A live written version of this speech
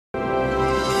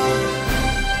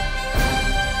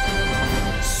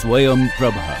Swayam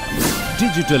Prabha.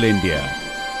 Digital India.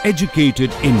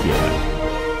 Educated India.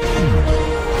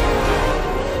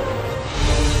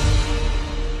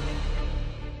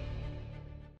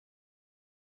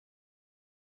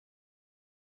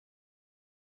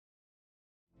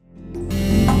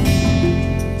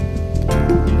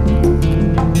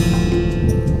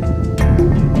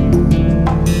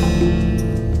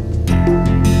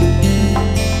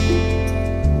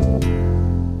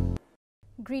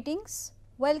 Greetings.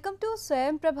 Welcome to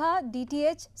SwayamPrabha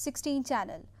DTH 16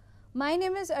 channel. My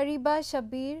name is Ariba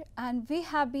Shabir and we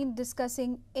have been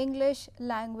discussing English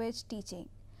language teaching.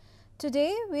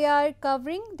 Today we are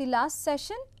covering the last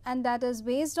session, and that is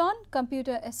based on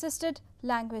computer assisted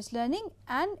language learning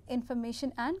and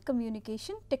information and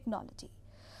communication technology.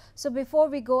 So before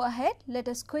we go ahead, let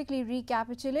us quickly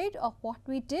recapitulate of what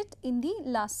we did in the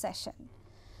last session.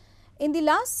 In the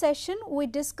last session, we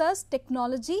discussed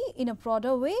technology in a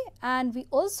broader way, and we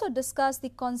also discussed the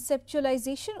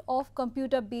conceptualization of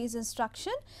computer-based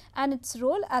instruction and its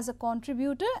role as a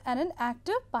contributor and an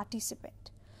active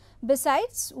participant.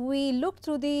 Besides, we looked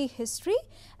through the history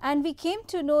and we came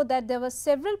to know that there were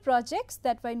several projects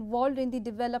that were involved in the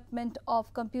development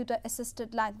of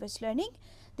computer-assisted language learning.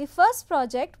 The first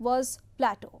project was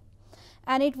Plato,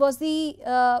 and it was the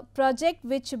project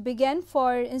which began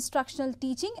for instructional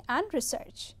teaching and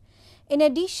research. In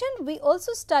addition, we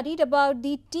also studied about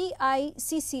the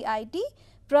TICCIT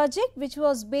project, which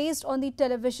was based on the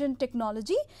television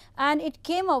technology, and it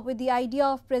came up with the idea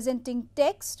of presenting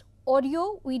text,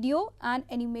 audio, video and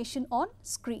animation on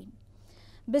screen.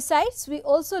 Besides, we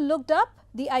also looked up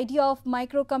the idea of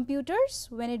microcomputers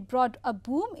when it brought a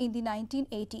boom in the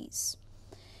 1980s.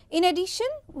 In addition,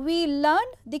 we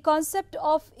learned the concept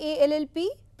of ALLP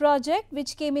project,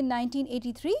 which came in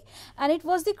 1983, and it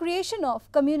was the creation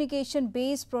of communication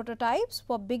based prototypes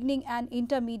for beginning and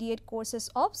intermediate courses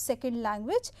of second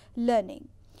language learning.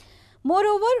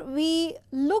 Moreover, we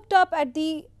looked up at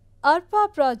the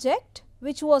ARPA project,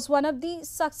 which was one of the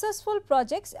successful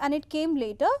projects, and it came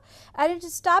later, and it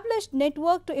established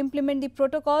network to implement the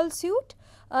protocol suite,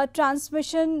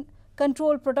 transmission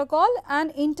control protocol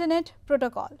and internet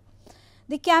protocol.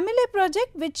 The Camille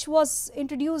project, which was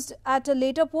introduced at a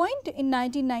later point in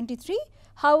 1993,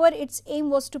 however, its aim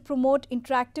was to promote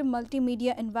interactive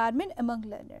multimedia environment among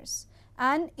learners.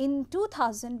 And in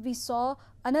 2000, we saw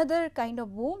another kind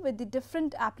of boom with the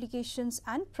different applications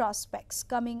and prospects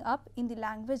coming up in the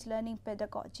language learning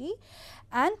pedagogy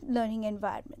and learning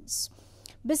environments.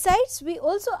 Besides, we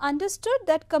also understood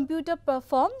that computer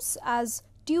performs as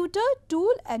tutor,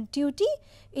 tool and tutee.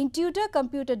 In tutor,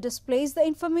 computer displays the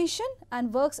information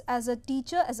and works as a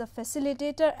teacher, as a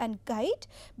facilitator and guide.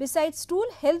 Besides, tool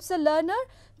helps the learner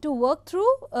to work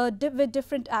through with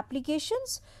different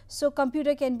applications. So,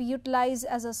 computer can be utilized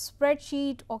as a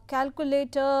spreadsheet or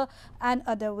calculator and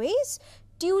other ways.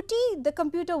 Tutee, the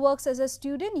computer works as a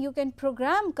student. You can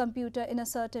program computer in a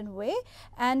certain way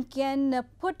and can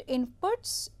put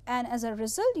inputs, and as a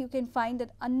result you can find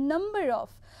that a number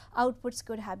of outputs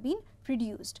could have been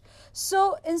produced.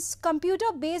 So, computer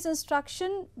based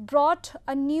instruction brought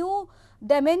a new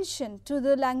dimension to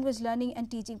the language learning and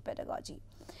teaching pedagogy,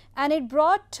 and it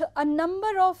brought a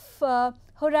number of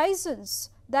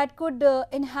horizons that could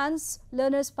enhance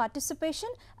learners' participation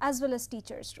as well as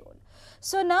teachers' role.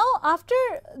 So, now after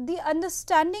the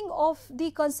understanding of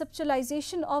the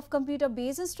conceptualization of computer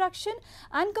based instruction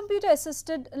and computer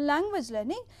assisted language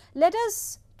learning, let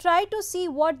us try to see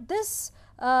what this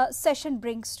session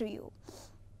brings to you.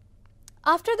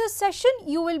 After this session,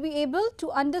 you will be able to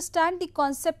understand the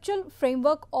conceptual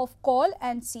framework of CALL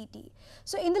and CT.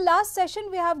 So, in the last session,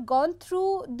 we have gone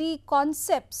through the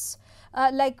concepts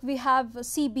like we have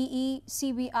CBE,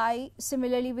 CBI,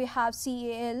 similarly we have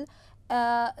CAL,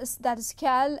 that is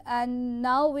CAL, and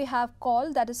now we have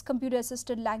CALL, that is computer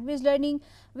assisted language learning.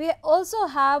 We also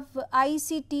have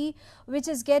ICT, which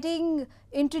is getting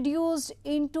introduced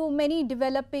into many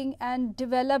developing and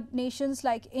developed nations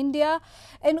like India,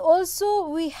 and also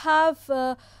we have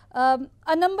a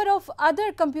number of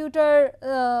other computer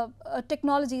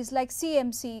technologies like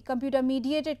CMC, computer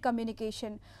mediated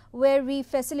communication, where we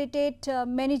facilitate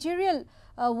managerial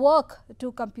work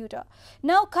to computer.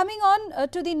 Now, coming on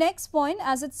to the next point,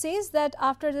 as it says that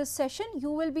after this session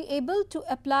you will be able to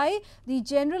apply the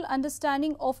general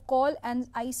understanding of CALL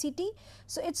and ICT.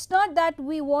 So, it is not that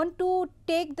we want to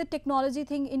take the technology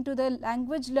thing into the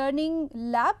language learning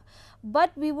lab,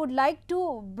 but we would like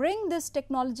to bring this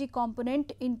technology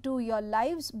component into your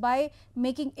lives by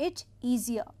making it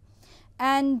easier.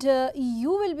 And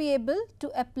you will be able to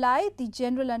apply the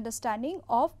general understanding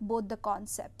of both the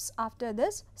concepts after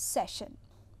this session.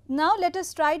 Now let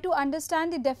us try to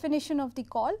understand the definition of the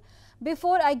call.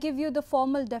 Before I give you the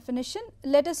formal definition,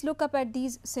 let us look up at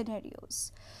these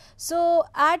scenarios. So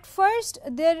at first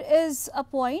there is a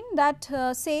point that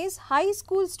says high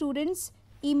school students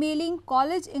emailing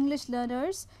college English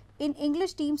learners in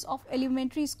English teams of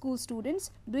elementary school students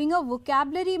doing a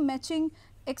vocabulary matching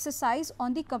exercise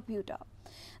on the computer.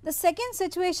 The second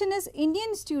situation is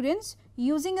Indian students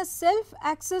using a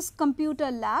self-access computer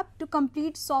lab to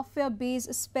complete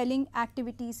software-based spelling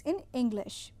activities in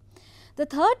English. The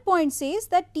third point says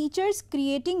that teachers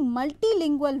creating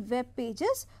multilingual web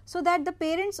pages so that the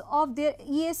parents of their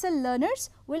ESL learners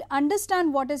will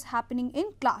understand what is happening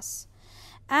in class.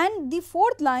 And the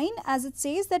fourth line, as it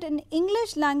says, that an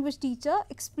English language teacher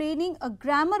explaining a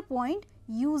grammar point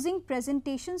using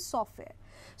presentation software.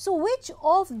 So which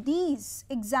of these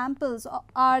examples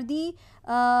are the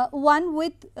one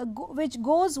with which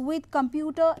goes with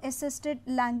computer assisted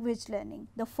language learning?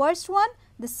 The first one,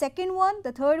 the second one,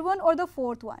 the third one, or the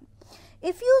fourth one?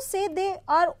 If you say they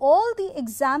are all the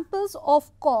examples of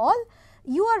call,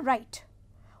 you are right.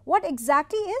 What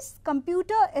exactly is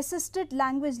computer assisted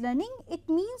language learning? It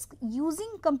means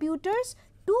using computers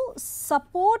to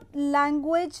support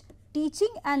language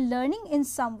teaching and learning in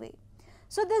some way.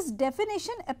 So this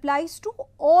definition applies to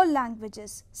all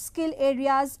languages, skill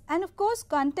areas, and of course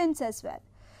contents as well.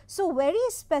 So very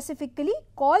specifically,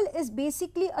 call is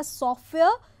basically a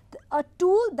software, a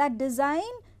tool that designed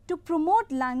to promote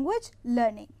language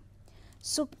learning.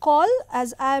 So call,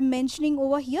 as I am mentioning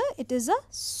over here, it is a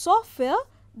software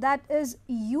that is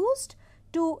used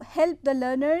to help the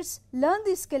learners learn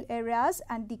the skill areas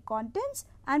and the contents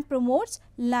and promotes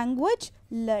language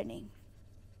learning.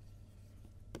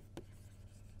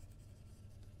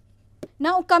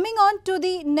 Now coming on to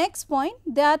the next point,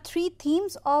 there are three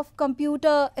themes of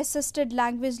computer assisted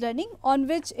language learning on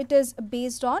which it is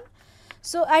based on.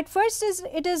 So at first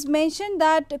it is mentioned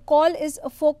that call is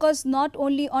focused not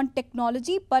only on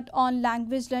technology but on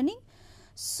language learning.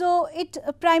 So it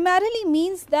primarily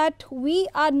means that we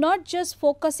are not just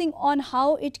focusing on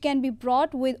how it can be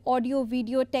brought with audio,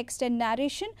 video, text and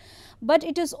narration, but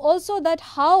it is also that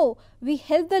how we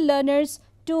help the learners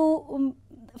to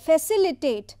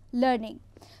facilitate learning.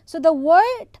 So the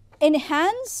word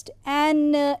enhanced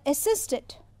and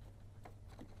assisted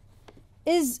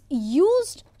is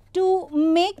used to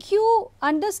make you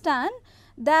understand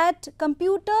that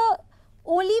computer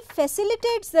only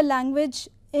facilitates the language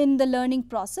in the learning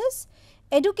process.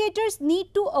 Educators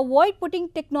need to avoid putting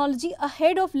technology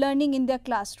ahead of learning in their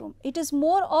classroom. It is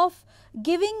more of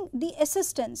giving the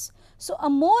assistance. So a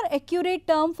more accurate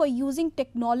term for using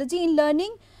technology in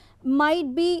learning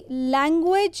might be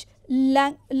language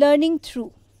learning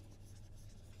through.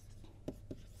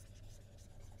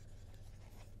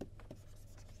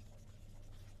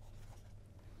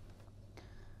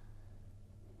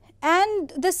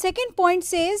 And the second point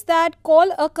says that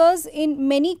call occurs in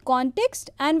many contexts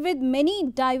and with many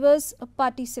diverse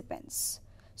participants.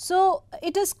 So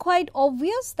it is quite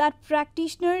obvious that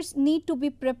practitioners need to be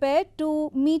prepared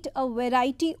to meet a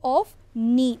variety of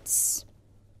needs.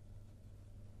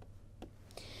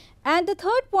 And the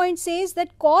third point says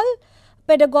that call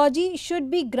pedagogy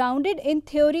should be grounded in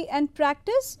theory and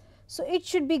practice. So it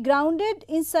should be grounded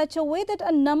in such a way that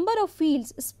a number of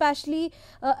fields, especially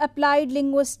applied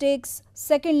linguistics,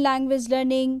 second language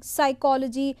learning,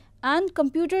 psychology and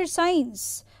computer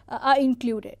science are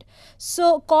included.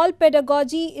 So call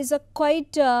pedagogy is a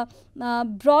quite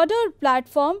broader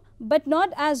platform, but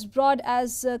not as broad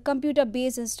as computer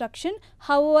based instruction.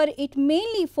 However, it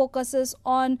mainly focuses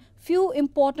on few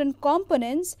important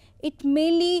components. It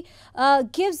mainly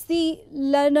gives the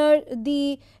learner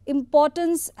the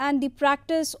importance and the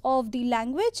practice of the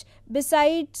language.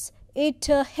 Besides, it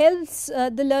helps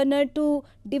the learner to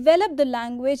develop the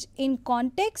language in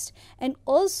context, and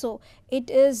also it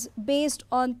is based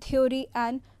on theory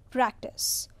and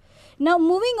practice. Now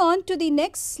moving on to the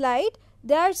next slide,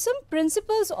 there are some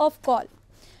principles of call.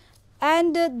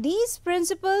 And these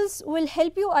principles will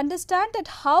help you understand that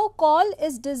how call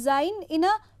is designed in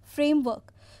a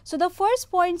framework. So the first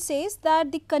point says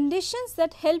that the conditions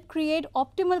that help create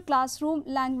optimal classroom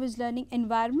language learning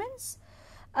environments.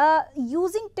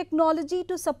 Using technology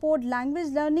to support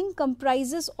language learning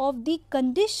comprises of the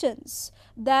conditions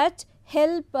that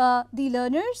help the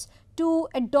learners to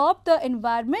adopt the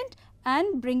environment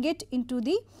and bring it into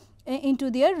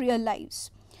their real lives.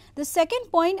 The second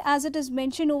point, as it is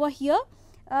mentioned over here,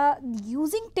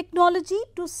 using technology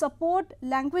to support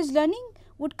language learning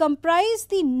would comprise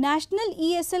the national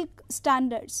ESL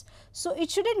standards. So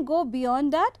it shouldn't go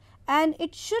beyond that, and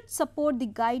it should support the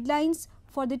guidelines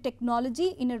for the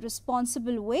technology in a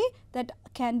responsible way that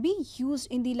can be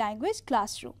used in the language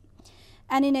classroom.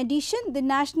 And in addition, the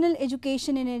national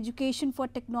education and education for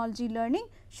technology learning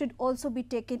should also be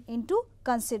taken into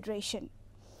consideration.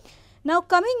 Now,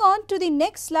 coming on to the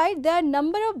next slide, there are a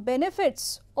number of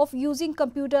benefits of using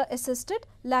computer assisted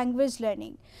language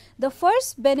learning. The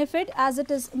first benefit, as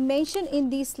it is mentioned in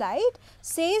the slide,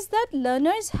 says that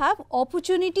learners have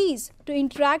opportunities to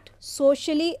interact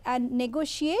socially and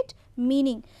negotiate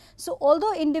meaning. So,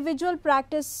 although individual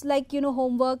practice like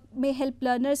homework may help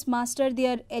learners master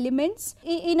their elements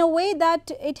in a way that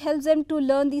it helps them to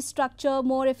learn the structure,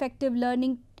 more effective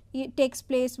learning takes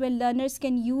place when learners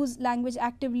can use language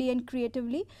actively and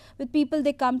creatively with people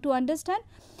they come to understand.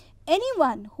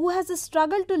 Anyone who has a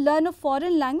struggle to learn a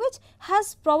foreign language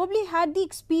has probably had the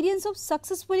experience of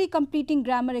successfully completing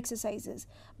grammar exercises,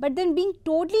 but then being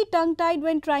totally tongue-tied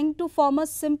when trying to form a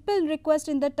simple request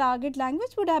in the target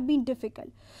language would have been difficult.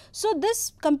 So,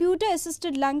 this computer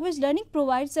assisted language learning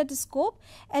provides that scope,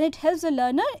 and it helps the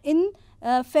learner in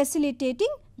facilitating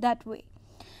that way.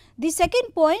 The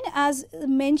second point, as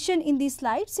mentioned in the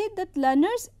slide, said that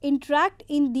learners interact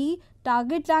in the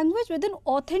target language with an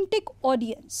authentic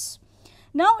audience.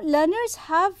 Now, learners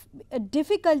have a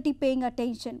difficulty paying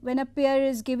attention when a peer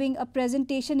is giving a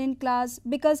presentation in class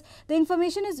because the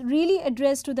information is really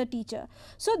addressed to the teacher.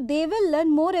 So, they will learn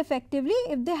more effectively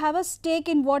if they have a stake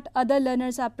in what other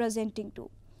learners are presenting to.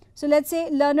 So, let us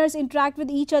say learners interact with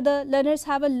each other, learners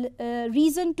have a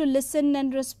reason to listen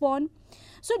and respond.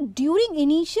 So, during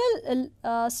initial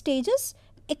stages,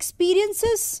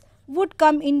 experiences would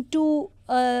come into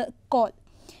call.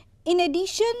 In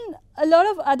addition, a lot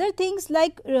of other things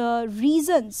like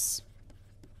reasons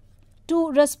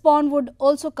to respond would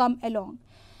also come along,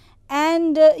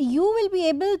 and you will be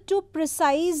able to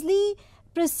precisely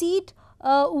proceed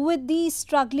with the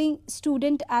struggling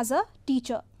student as a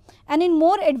teacher. And in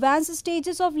more advanced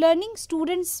stages of learning,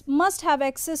 students must have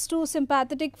access to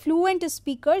sympathetic fluent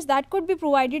speakers that could be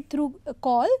provided through a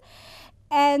call,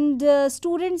 and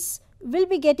students will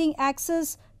be getting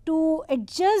access to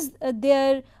adjust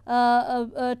their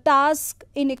task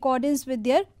in accordance with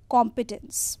their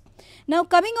competence. Now,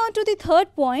 coming on to the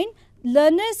third point,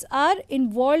 learners are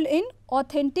involved in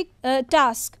authentic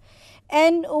task.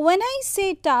 And when I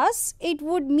say task, it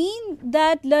would mean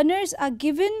that learners are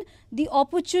given the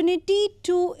opportunity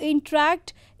to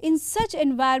interact in such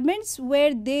environments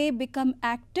where they become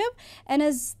active, and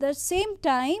at the same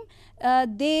time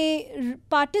they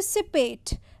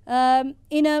participate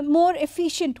in a more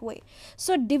efficient way.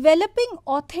 So, developing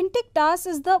authentic tasks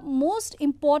is the most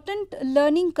important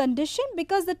learning condition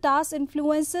because the task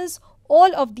influences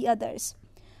all of the others.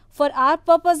 For our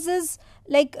purposes,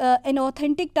 like an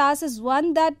authentic task is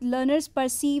one that learners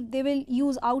perceive they will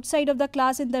use outside of the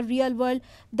class in the real world,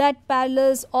 that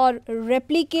parallels or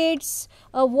replicates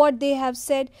what they have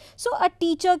said. So, a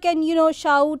teacher can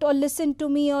shout or listen to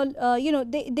me, or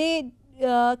they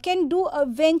can do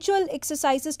eventual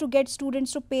exercises to get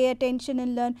students to pay attention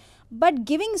and learn, but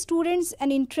giving students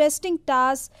an interesting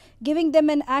task, giving them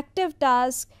an active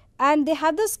task, and they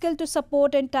have the skill to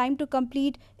support and time to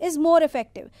complete is more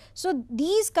effective. So,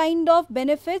 these kind of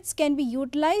benefits can be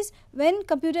utilized when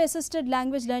computer assisted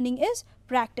language learning is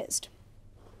practiced.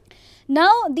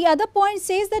 Now, the other point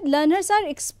says that learners are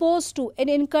exposed to and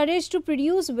encouraged to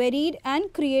produce varied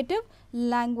and creative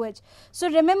language. So,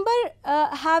 remember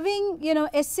having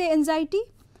essay anxiety,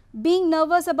 being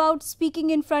nervous about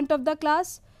speaking in front of the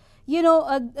class,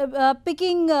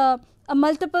 picking a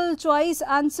multiple choice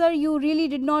answer you really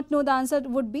did not know the answer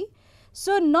would be.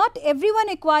 So, not everyone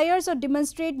acquires or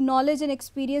demonstrate knowledge and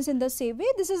experience in the same way.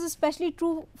 This is especially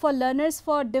true for learners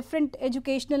for different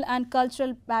educational and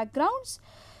cultural backgrounds.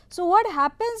 So, what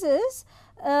happens is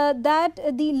that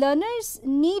the learners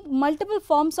need multiple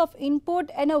forms of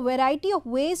input and a variety of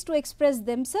ways to express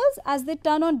themselves as they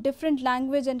turn on different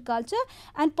language and culture,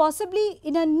 and possibly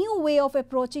in a new way of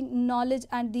approaching knowledge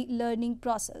and the learning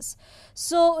process.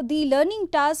 So, the learning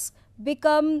tasks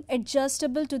become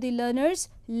adjustable to the learner's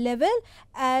level,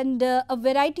 and a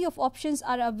variety of options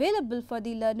are available for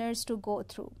the learners to go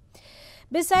through.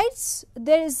 Besides,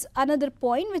 there is another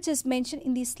point which is mentioned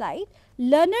in the slide.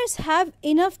 Learners have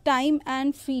enough time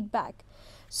and feedback.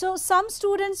 So, some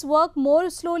students work more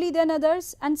slowly than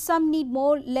others, and some need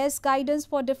less guidance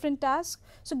for different tasks.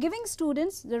 So, giving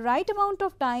students the right amount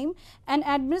of time and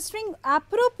administering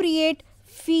appropriate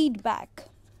feedback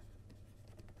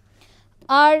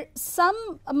are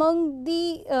some among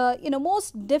the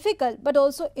most difficult but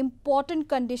also important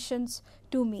conditions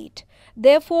to meet.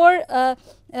 Therefore,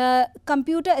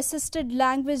 computer assisted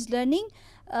language learning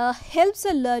helps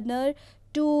a learner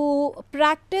to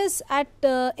practice at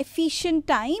efficient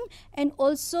time, and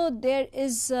also there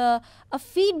is a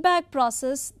feedback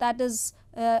process that is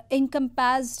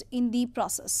encompassed in the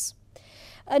process.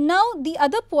 Now the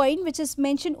other point which is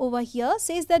mentioned over here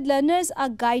says that learners are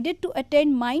guided to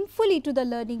attend mindfully to the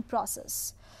learning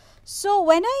process. So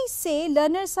when I say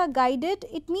learners are guided,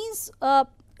 it means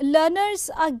learners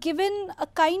are given a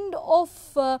kind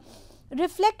of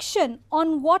reflection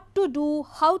on what to do,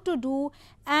 how to do,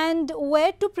 and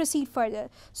where to proceed further.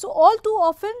 So all too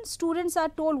often students are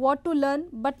told what to learn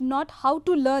but not how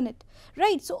to learn it,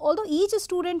 right. So although each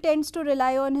student tends to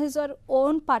rely on his or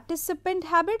own participant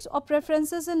habits or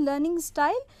preferences in learning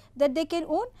style that they can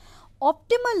own,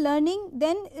 optimal learning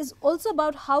then is also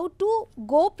about how to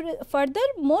go further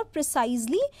more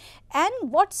precisely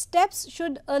and what steps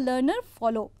should a learner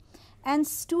follow. And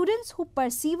students who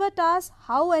perceive a task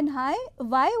how and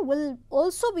why will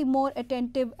also be more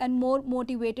attentive and more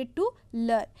motivated to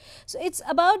learn. So it's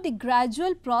about the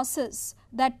gradual process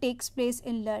that takes place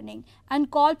in learning,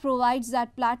 and CALL provides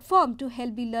that platform to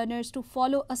help the learners to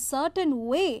follow a certain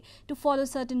way, to follow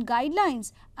certain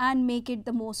guidelines and make it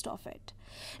the most of it.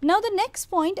 Now the next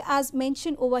point as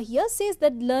mentioned over here says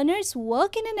that learners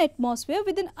work in an atmosphere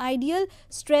with an ideal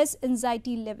stress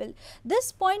anxiety level.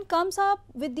 This point comes up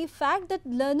with the fact that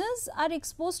learners are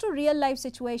exposed to real life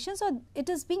situations, or it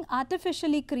is being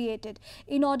artificially created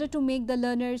in order to make the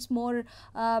learners more,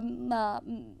 in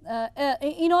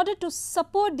order to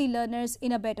support the learners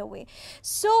in a better way.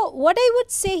 So what I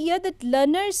would say here, that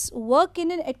learners work in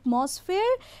an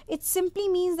atmosphere, it simply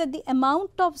means that the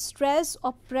amount of stress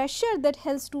or pressure that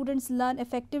helps students learn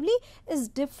effectively is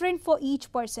different for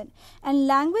each person, and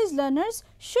language learners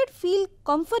should feel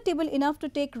comfortable enough to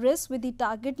take risks with the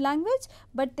target language,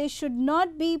 but they should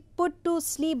not be put to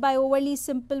sleep by overly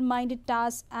simple minded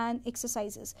tasks and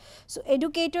exercises. So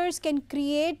educators can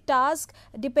create tasks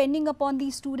depending upon the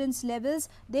students' levels.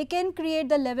 They can create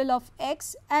the level of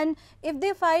X, and if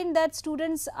they find that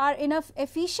students are enough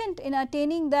efficient in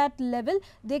attaining that level,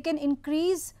 they can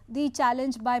increase the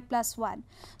challenge by +1.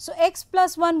 So X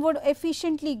 +1 would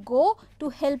efficiently go to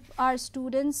help our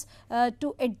students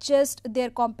to adjust their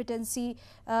competency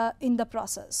in the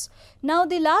process. Now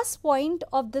the last point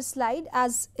of this slide,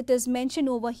 as it is mentioned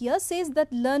over here, says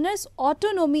that learners'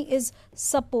 autonomy is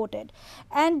supported,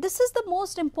 and this is the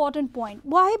most important point.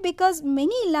 Why? Because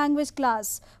many language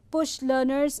class push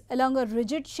learners along a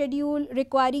rigid schedule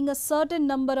requiring a certain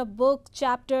number of books,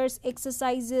 chapters,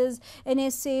 exercises and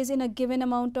essays in a given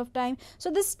amount of time. So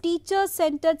this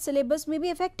teacher-centered syllabus may be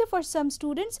effective for some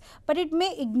students, but it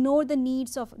may ignore the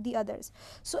needs of the others.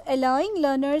 So allowing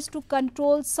learners to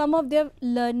control some of their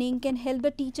learning can help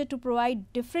the teacher to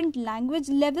provide different language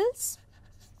levels,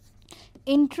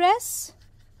 interests,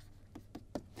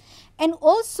 and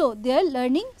also their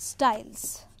learning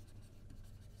styles.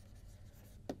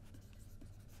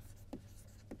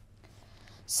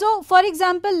 So for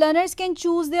example, learners can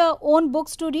choose their own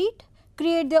books to read,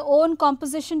 create their own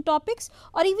composition topics,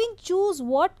 or even choose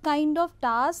what kind of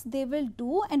tasks they will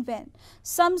do and when.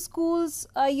 Some schools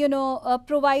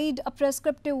provide a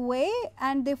prescriptive way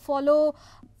and they follow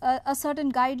a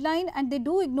certain guideline, and they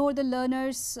do ignore the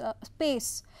learner's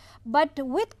pace. But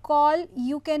with CALL,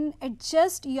 you can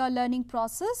adjust your learning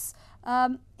process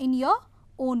in your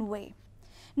own way.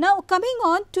 Now coming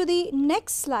on to the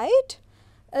next slide,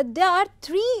 there are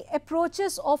 3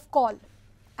 approaches of CALL,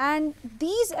 and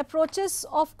these approaches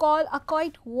of CALL are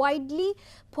quite widely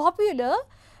popular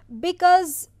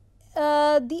because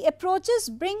the approaches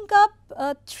bring up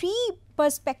 3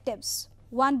 perspectives.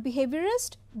 One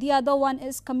behaviorist, the other one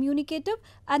is communicative,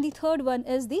 and the third one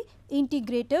is the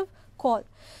integrative CALL.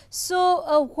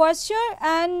 So Horscher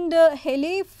and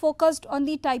Haley focused on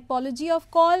the typology of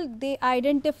CALL. They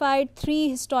identified 3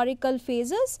 historical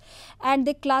phases and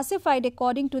they classified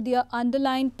according to their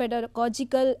underlying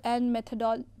pedagogical and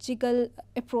methodological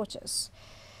approaches.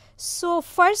 So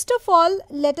first of all,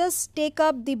 let us take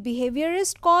up the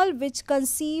behaviorist CALL, which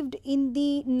conceived in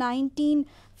the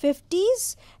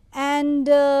 1950s, and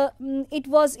it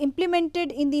was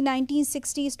implemented in the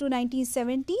 1960s to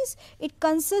 1970s. It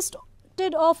consisted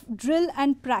of drill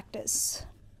and practice.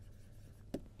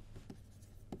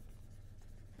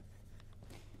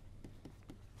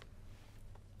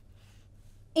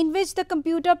 In which the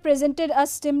computer presented a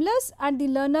stimulus and the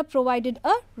learner provided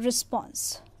a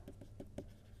response.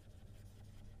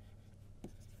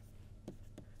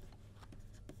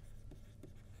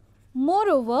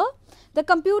 Moreover, the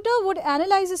computer would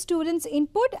analyze the student's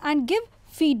input and give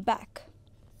feedback.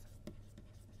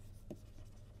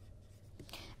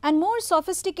 And more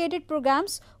sophisticated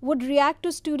programs would react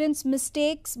to students'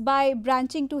 mistakes by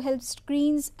branching to help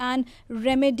screens and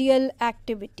remedial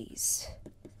activities.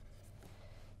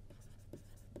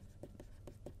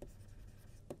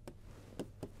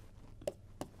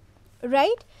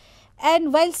 Right?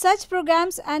 And while such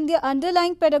programs and their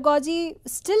underlying pedagogy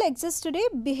still exist today,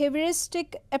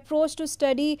 behavioristic approach to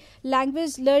study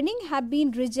language learning have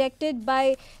been rejected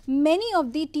by many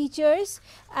of the teachers,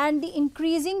 and the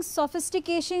increasing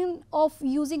sophistication of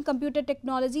using computer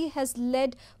technology has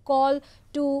led call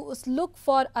to look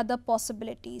for other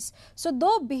possibilities. So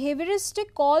though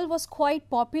behavioristic call was quite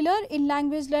popular in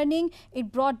language learning,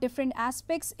 it brought different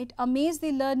aspects, it amazed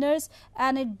the learners,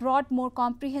 and it brought more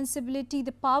comprehensibility,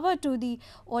 the power to the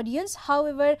audience.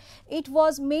 However, it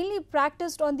was mainly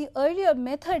practiced on the earlier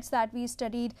methods that we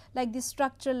studied, like the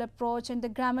structural approach and the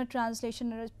grammar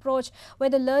translation approach, where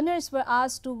the learners were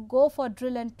asked to go for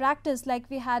drill and practice, like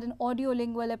we had an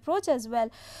audiolingual approach as well.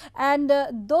 And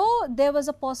though there was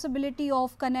a possibility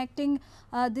of connecting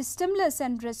the stimulus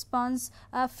and response,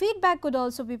 feedback could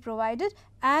also be provided,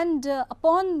 and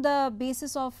upon the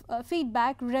basis of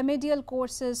feedback, remedial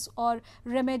courses or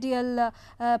remedial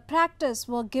practice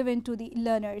were given to the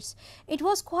learners. It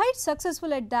was quite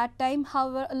successful at that time.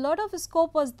 However, a lot of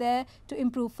scope was there to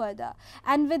improve further,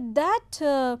 and with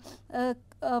that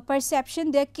perception,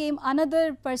 there came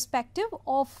another perspective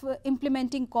of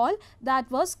implementing call, that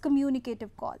was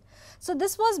communicative call. So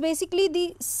this was basically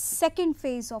the second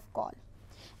phase of call,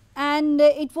 and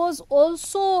it was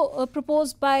also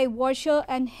proposed by Washer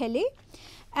and Hele.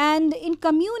 And in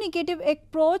communicative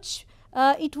approach,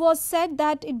 it was said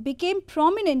that it became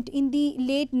prominent in the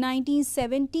late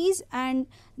 1970s and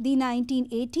the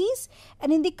 1980s,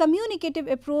 and in the communicative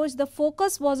approach the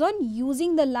focus was on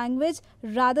using the language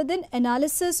rather than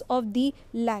analysis of the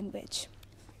language.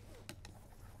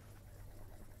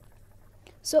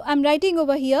 So I am writing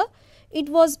over here, it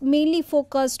was mainly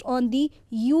focused on the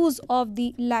use of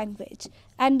the language,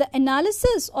 and the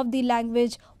analysis of the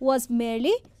language was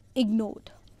merely ignored.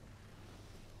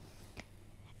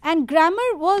 And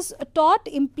grammar was taught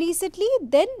implicitly,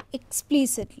 then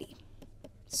explicitly.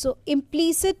 So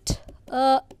implicit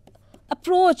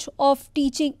approach of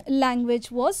teaching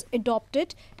language was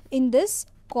adopted in this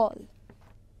call.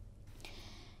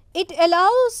 It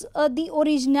allows the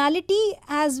originality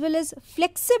as well as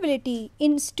flexibility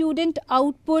in student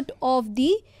output of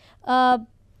the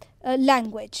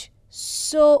language.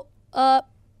 So I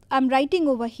am writing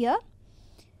over here,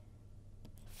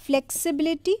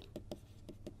 flexibility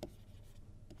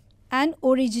and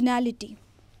originality,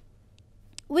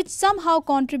 which somehow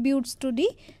contributes to the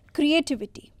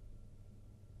creativity.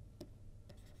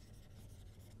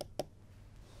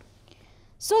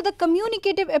 So the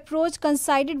communicative approach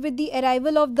coincided with the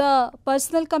arrival of the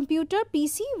personal computer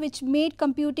PC, which made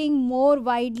computing more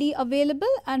widely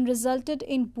available and resulted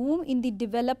in boom in the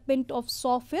development of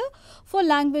software for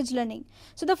language learning.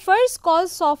 So the first call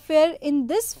software in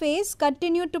this phase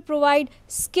continued to provide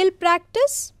skill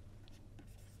practice.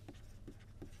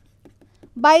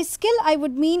 By skill, I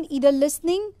would mean either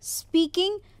listening,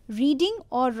 speaking, reading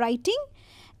or writing,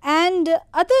 and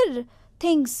other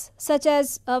things such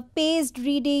as paced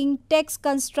reading, text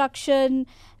construction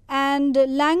and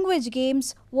language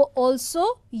games were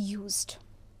also used.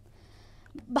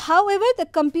 However, the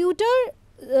computer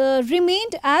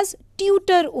remained as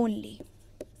tutor only.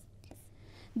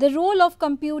 The role of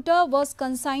computer was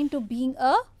consigned to being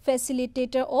a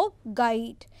facilitator or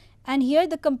guide, and here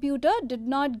the computer did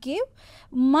not give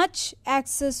much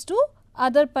access to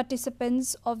other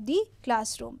participants of the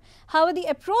classroom. However, the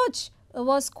approach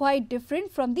was quite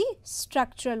different from the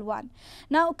structural one.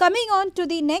 Now coming on to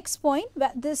the next point,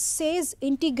 where this says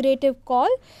integrative call.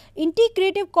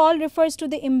 Integrative call refers to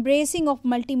the embracing of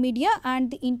multimedia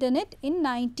and the internet in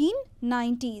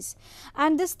 1990s,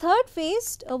 and this third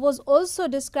phase was also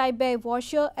described by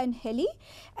Washer and Hele,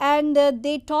 and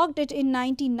they talked it in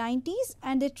 1990s,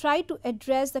 and they tried to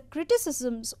address the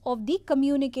criticisms of the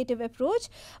communicative approach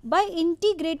by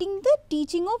integrating the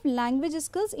teaching of language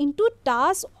skills into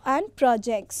tasks and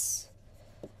projects.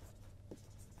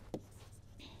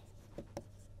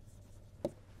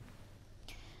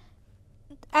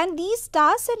 And these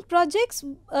tasks and projects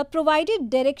provided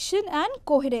direction and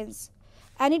coherence,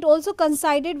 and it also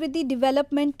coincided with the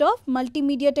development of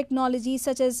multimedia technology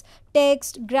such as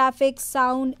text, graphics,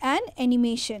 sound and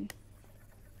animation.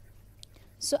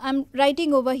 So I am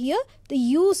writing over here, the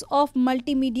use of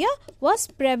multimedia was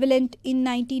prevalent in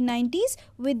 1990s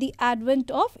with the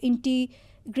advent of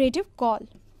integrative call.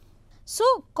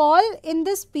 So, call in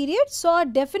this period saw a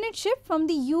definite shift from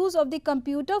the use of the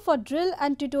computer for drill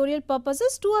and tutorial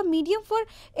purposes to a medium for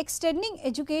extending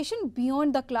education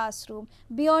beyond the classroom,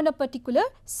 beyond a particular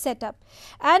setup.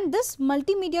 And this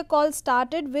multimedia call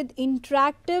started with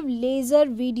interactive laser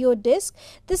video disc.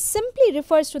 This simply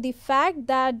refers to the fact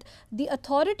that the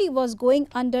authority was going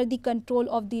under the control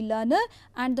of the learner,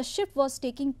 and the shift was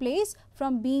taking place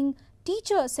from being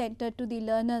teacher centered to the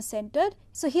learner centered.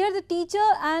 So, here the teacher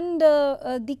and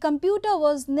the computer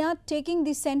was not taking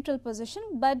the central position,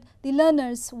 but the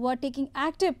learners were taking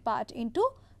active part into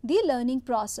the learning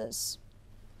process.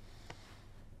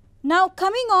 Now,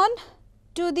 coming on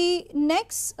to the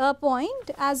next point,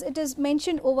 as it is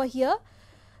mentioned over here,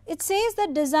 it says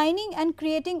that designing and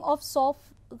creating of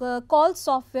call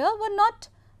software were not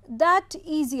that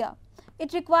easier.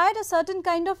 It required a certain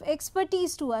kind of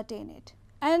expertise to attain it.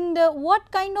 And what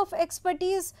kind of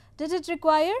expertise did it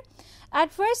require?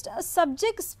 At first, a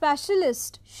subject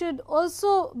specialist should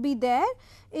also be there,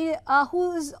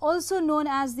 who is also known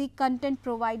as the content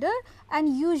provider,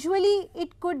 and usually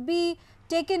it could be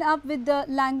taken up with the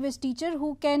language teacher,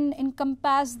 who can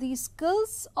encompass the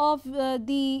skills of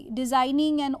the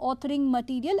designing and authoring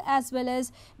material as well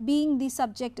as being the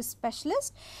subject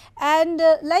specialist. And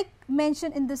like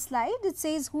mentioned in this slide, it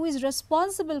says who is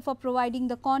responsible for providing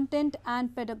the content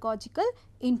and pedagogical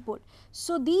input.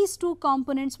 So, these two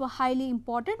components were highly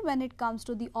important when it comes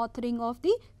to the authoring of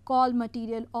the call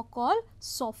material or call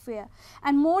software,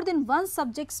 and more than one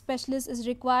subject specialist is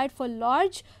required for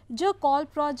larger call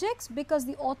projects, because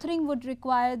the authoring would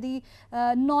require the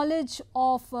knowledge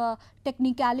of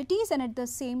technicalities, and at the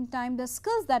same time the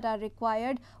skills that are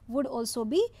required would also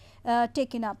be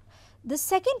taken up. The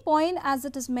second point, as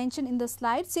it is mentioned in the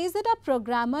slide, says that a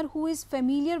programmer who is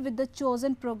familiar with the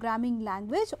chosen programming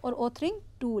language or authoring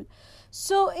tool.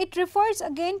 So, it refers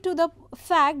again to the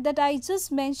fact that I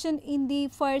just mentioned in the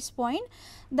first point,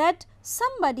 that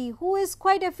somebody who is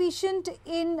quite efficient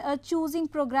in choosing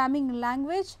programming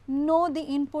language, know the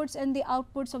inputs and the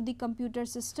outputs of the computer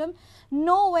system,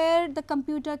 know where the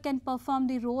computer can perform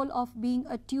the role of being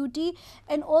a tutor,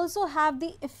 and also have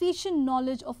the efficient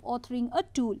knowledge of authoring a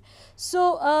tool.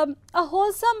 So, a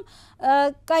wholesome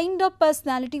kind of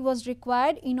personality was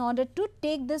required in order to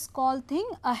take this call thing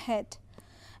ahead.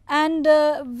 And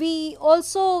we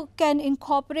also can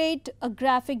incorporate a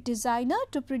graphic designer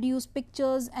to produce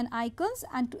pictures and icons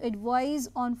and to advise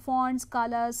on fonts,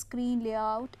 colors, screen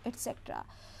layout, etc.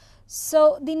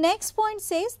 So, the next point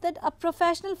says that a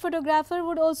professional photographer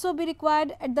would also be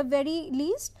required at the very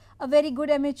least. A very good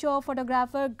amateur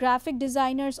photographer, graphic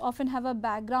designers often have a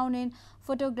background in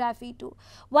photography too.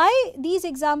 Why these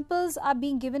examples are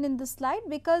being given in this slide?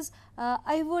 Because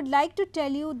I would like to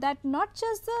tell you that not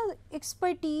just the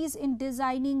expertise in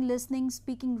designing, listening,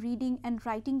 speaking, reading and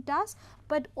writing tasks,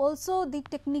 but also the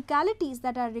technicalities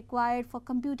that are required for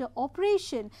computer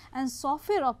operation and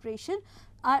software operation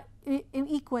are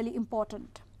equally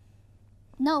important.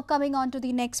 Now, coming on to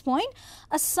the next point,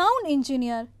 a sound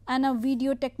engineer and a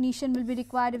video technician will be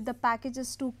required if the package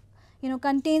is to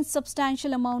contains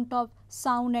substantial amount of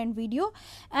sound and video.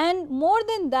 And more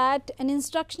than that, an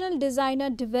instructional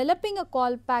designer developing a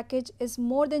call package is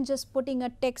more than just putting a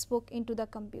textbook into the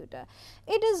computer.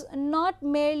 It is not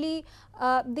merely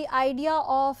the idea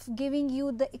of giving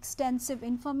you the extensive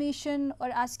information or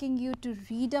asking you to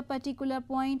read a particular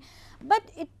point, but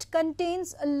it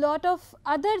contains a lot of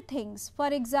other things. For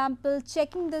example,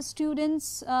 checking the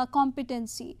students'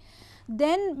 competency,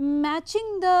 then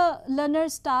matching the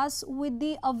learner's tasks with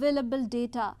the available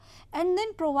data, and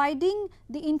then providing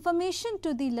the information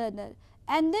to the learner,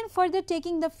 and then further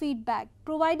taking the feedback,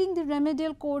 providing the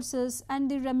remedial courses and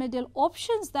the remedial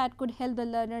options that could help the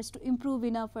learners to improve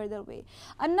in a further way.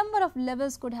 A number of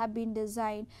levels could have been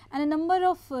designed, and a number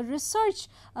of research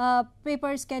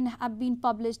papers can have been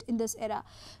published in this era.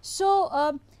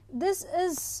 So, this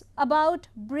is about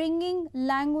bringing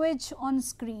language on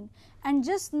screen, and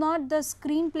just not the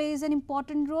screen plays an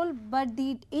important role, but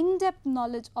the in-depth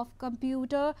knowledge of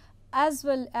computer as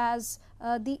well as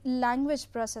the language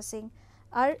processing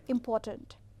are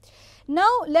important. Now,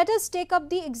 let us take up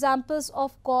the examples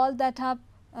of call that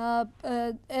are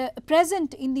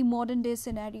present in the modern day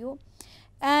scenario.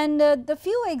 And the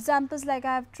few examples, like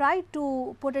I have tried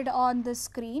to put it on the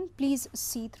screen, please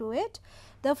see through it.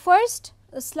 The first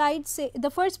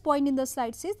the first point in the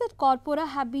slide says that corpora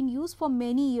have been used for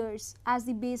many years as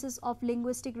the basis of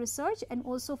linguistic research and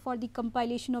also for the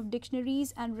compilation of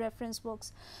dictionaries and reference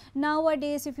books.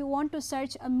 Nowadays, if you want to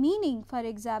search a meaning, for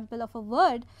example, of a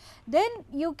word, then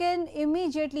you can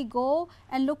immediately go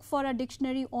and look for a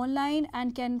dictionary online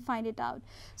and can find it out.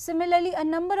 Similarly, a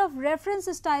number of reference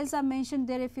styles are mentioned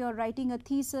there if you are writing a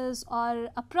thesis or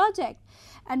a project.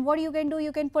 And what you can do,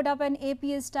 you can put up an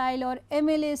APA style or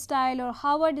MLA style or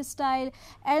Harvard style,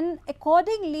 and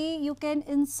accordingly you can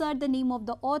insert the name of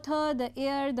the author, the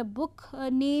year, the book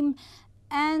name,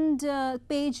 and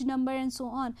page number and so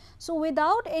on. So,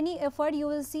 without any effort you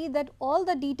will see that all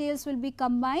the details will be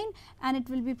combined and it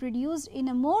will be produced in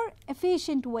a more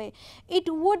efficient way. It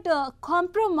would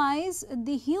compromise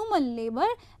the human labor,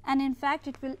 and in fact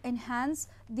it will enhance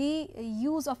the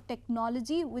use of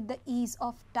technology with the ease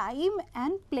of time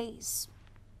and place.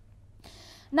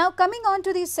 Now, coming on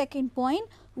to the second point,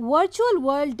 virtual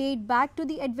world date back to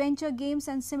the adventure games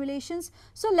and simulations.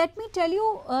 So, let me tell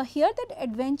you here that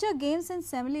adventure games and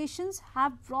simulations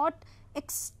have brought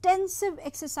extensive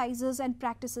exercises and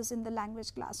practices in the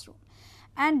language classroom.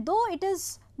 And though it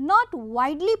is not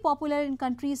widely popular in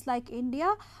countries like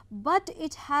India, but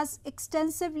it has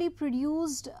extensively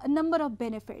produced a number of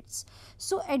benefits.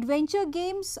 So, adventure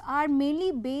games are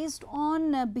mainly based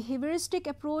on a behavioristic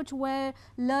approach where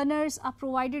learners are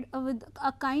provided with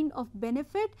a kind of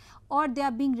benefit, or they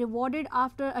are being rewarded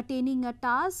after attaining a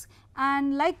task.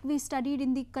 And like we studied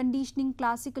in the conditioning,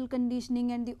 classical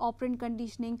conditioning and the operant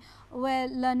conditioning, where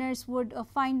learners would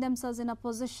find themselves in a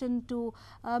position to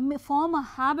form a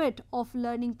habit of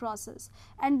learning process,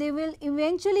 and they will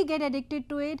eventually get addicted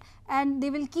to it, and they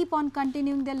will keep on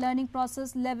continuing their learning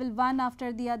process, level 1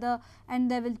 after the other and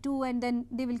level 2, and then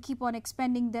they will keep on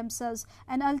expanding themselves,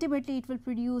 and ultimately it will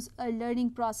produce a learning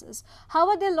process.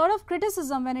 However, there are a lot of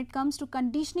criticism when it comes to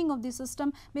conditioning of the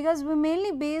system, because we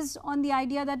mainly based on the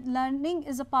idea that learning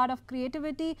is a part of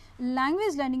creativity.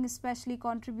 Language learning especially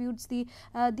contributes the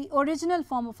original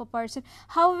form of a person.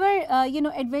 However, you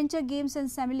know, adventure games and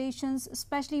simulations,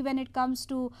 especially when it comes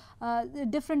to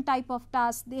different type of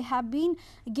tasks, they have been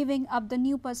giving up the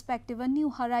new perspective, a new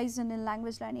horizon in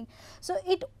language learning. So,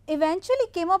 it eventually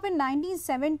came up in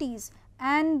 1970s,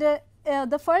 and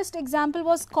the first example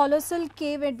was Colossal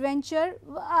Cave Adventure.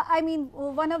 I mean,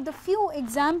 one of the few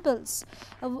examples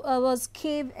was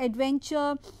Cave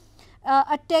Adventure,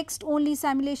 a text only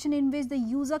simulation in which the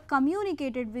user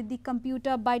communicated with the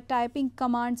computer by typing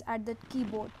commands at the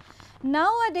keyboard.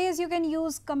 Nowadays, you can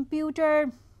use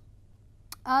computer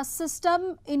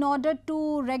system in order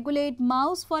to regulate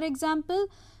mouse, for example,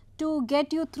 to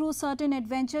get you through certain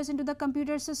adventures into the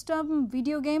computer system,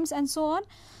 video games and so on.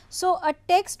 So, a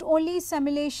text only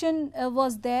simulation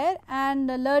was there, and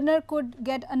a learner could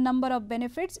get a number of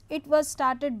benefits. It was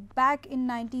started back in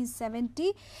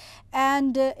 1970,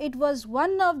 and it was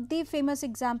one of the famous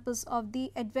examples of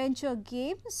the adventure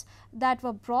games that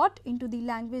were brought into the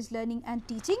language learning and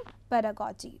teaching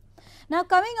pedagogy. Now,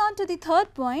 coming on to the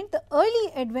third point, the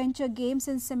early adventure games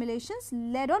and simulations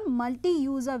led on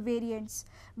multi-user variants,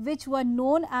 which were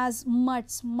known as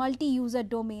MUDs, multi-user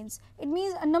domains. It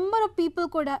means a number of people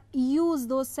could use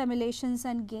those simulations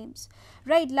and games,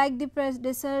 right? Like the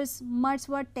predecessors, MUDs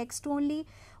were text only,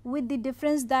 with the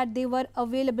difference that they were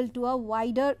available to a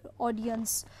wider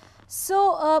audience.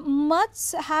 So,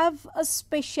 MUDs have a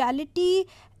speciality,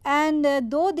 and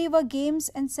though they were games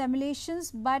and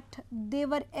simulations, but they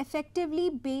were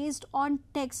effectively based on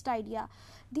text idea.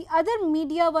 The other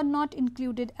media were not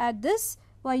included at this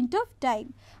point of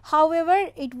time. However,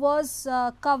 it was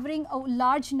covering a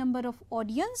large number of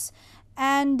audience,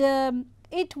 and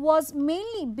it was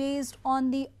mainly based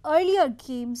on the earlier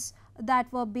games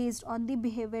that were based on the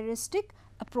behavioristic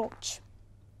approach.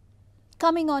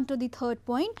 Coming on to the third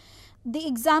point, the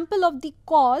example of the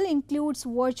call includes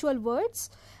virtual words.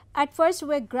 At first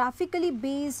were graphically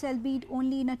based, albeit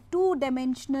only in a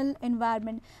two-dimensional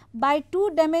environment. By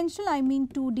two-dimensional, I mean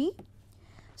 2D.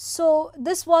 So,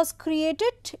 this was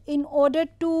created in order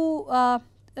to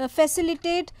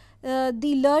facilitate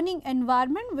the learning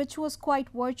environment, which was quite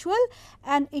virtual,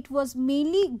 and it was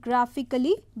mainly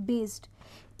graphically based.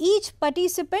 Each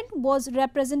participant was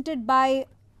represented by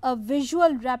a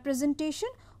visual representation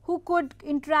who could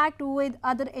interact with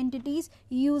other entities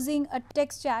using a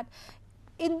text chat.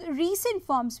 In recent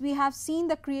forms, we have seen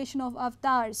the creation of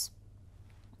avatars,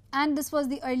 and this was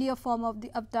the earlier form of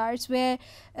the avatars, where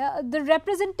the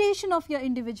representation of your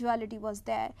individuality was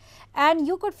there, and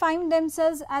you could find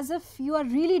themselves as if you are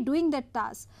really doing that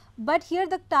task. But here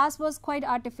the task was quite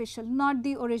artificial, not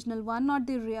the original one, not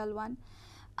the real one.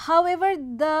 However,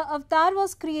 the avatar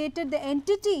was created, the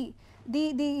entity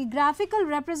the graphical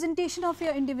representation of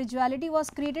your individuality was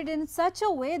created in such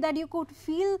a way that you could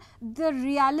feel the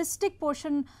realistic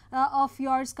portion of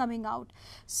yours coming out.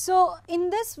 So, in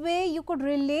this way you could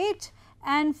relate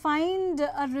and find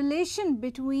a relation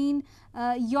between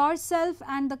yourself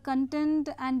and the content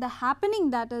and the happening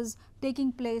that is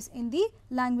taking place in the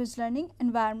language learning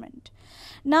environment.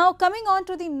 Now, coming on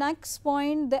to the next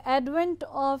point, the advent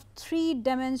of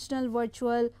three-dimensional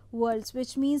virtual worlds,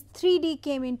 which means 3D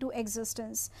came into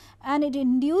existence, and it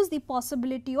induced the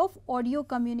possibility of audio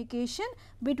communication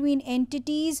between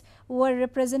entities who were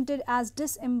represented as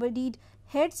disembodied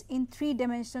heads in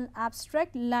three-dimensional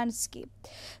abstract landscape.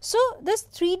 So, this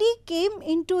 3D came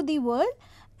into the world,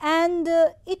 and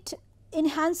it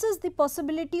enhances the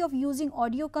possibility of using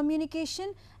audio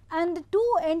communication, and the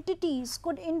two entities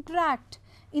could interact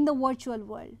in the virtual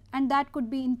world, and that could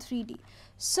be in 3D.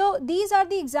 So, these are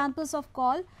the examples of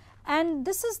call, and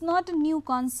this is not a new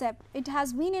concept. It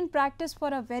has been in practice for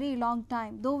a very long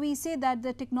time. Though we say that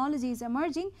the technology is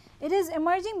emerging, it is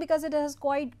emerging because it has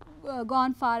quite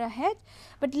gone far ahead.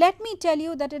 But let me tell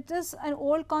you that it is an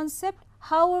old concept.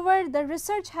 However, the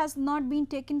research has not been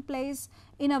taken place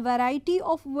in a variety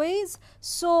of ways.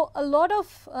 So, a lot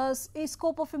of a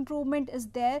scope of improvement is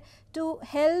there to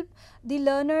help the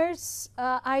learners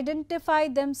identify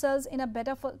themselves in a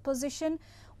better position.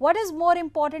 What is more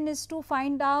important is to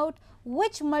find out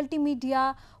which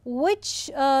multimedia,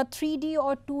 which 3D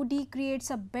or 2D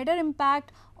creates a better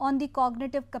impact on the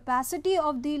cognitive capacity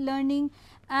of the learning,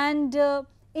 and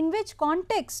in which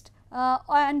context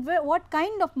and what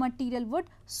kind of material would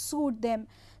suit them.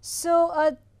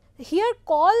 So, here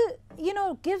call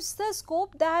gives the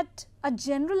scope that a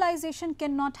generalization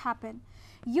cannot happen.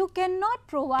 You cannot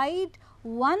provide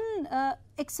one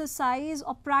exercise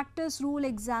or practice rule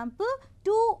example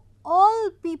to all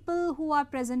people who are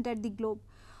present at the globe.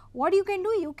 What you can do,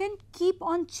 you can keep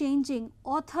on changing,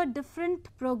 author different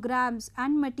programs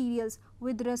and materials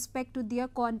with respect to their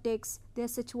context, their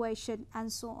situation,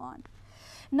 and so on.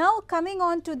 Now, coming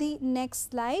on to the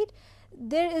next slide,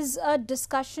 there is a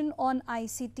discussion on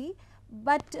ICT.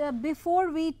 But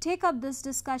before we take up this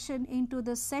discussion into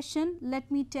the session, let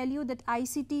me tell you that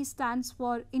ICT stands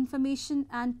for Information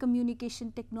and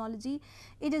Communication Technology.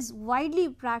 It is widely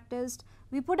practiced.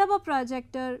 We put up a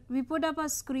projector, we put up a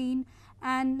screen,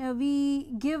 and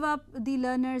we give up the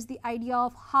learners the idea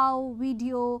of how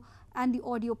video and the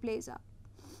audio plays up.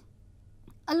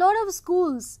 A lot of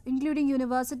schools, including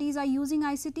universities, are using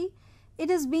ICT.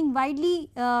 It is being widely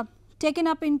taken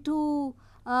up into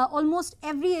almost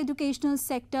every educational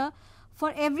sector.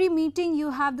 For every meeting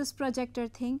you have this projector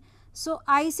thing. So,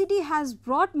 ICT has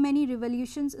brought many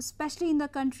revolutions, especially in the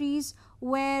countries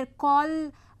where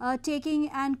call taking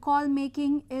and call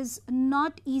making is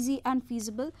not easy and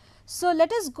feasible. So,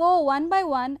 let us go one by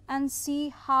one and see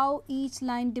how each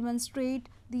line demonstrate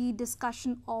the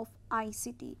discussion of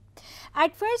ICT.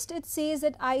 At first, it says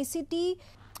that ICT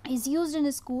is used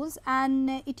in schools, and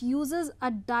it uses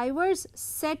a diverse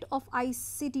set of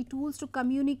ICT tools to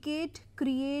communicate,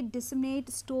 create, disseminate,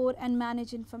 store and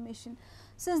manage information,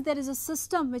 since there is a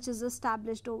system which is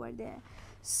established over there.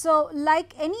 So,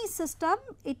 like any system,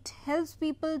 it helps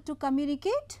people to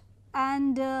communicate,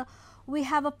 and we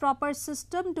have a proper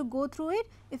system to go through it.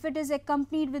 If it is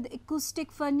accompanied with acoustic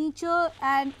furniture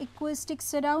and acoustic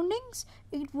surroundings,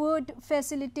 it would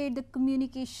facilitate the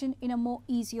communication in a more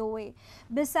easier way.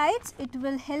 Besides, it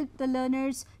will help the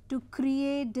learners to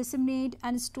create, disseminate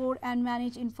and store and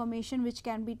manage information which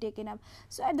can be taken up.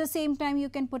 So, at the same time you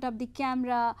can put up the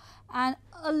camera, and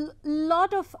a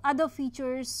lot of other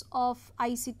features of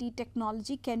ICT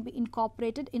technology can be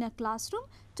incorporated in a classroom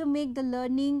to make the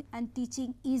learning and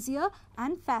teaching easier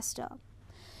and faster.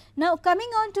 Now, coming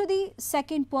on to the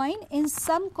second point, in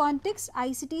some contexts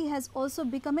ICT has also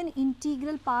become an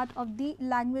integral part of the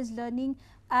language learning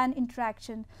and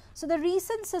interaction. So, the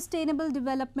recent sustainable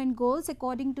development goals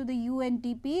according to the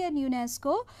UNDP and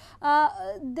UNESCO,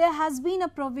 there has been a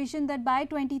provision that by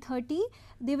 2030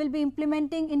 they will be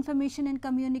implementing information and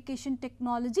communication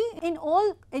technology in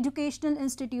all educational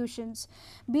institutions,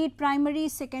 be it primary,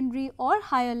 secondary or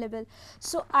higher level.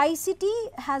 So, ICT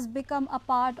has become a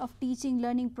part of teaching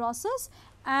learning process,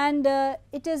 and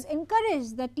it is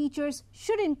encouraged that teachers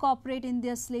should incorporate in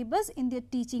their syllabus, in their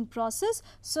teaching process,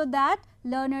 so that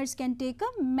learners can take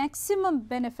a maximum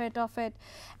benefit of it.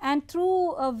 And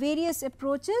through various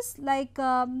approaches like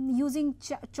using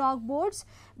chalkboards,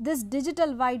 this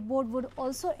digital whiteboard would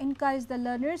also encourage the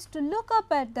learners to look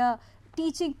up at the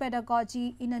teaching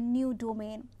pedagogy in a new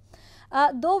domain.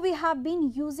 Though we have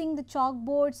been using the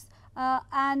chalkboards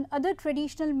and other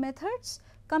traditional methods,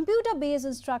 computer based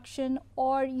instruction,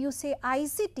 or you say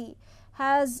ICT,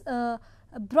 has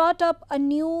brought up a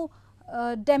new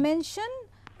dimension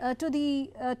to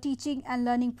the teaching and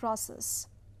learning process.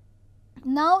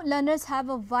 Now learners have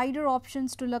a wider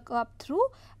options to look up through,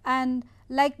 and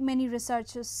like many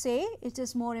researchers say, it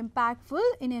is more impactful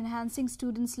in enhancing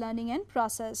students' learning and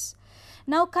process.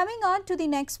 Now coming on to the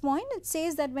next point, it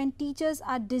says that when teachers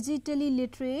are digitally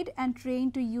literate and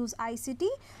trained to use ICT,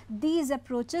 these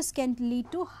approaches can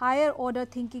lead to higher order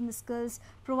thinking skills,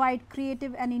 provide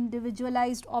creative and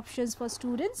individualized options for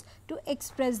students to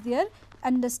express their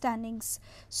understandings.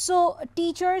 So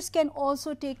teachers can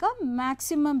also take a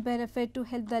maximum benefit to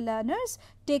help the learners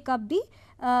take up the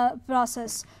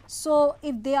process. So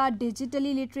if they are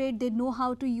digitally literate, they know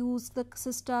how to use the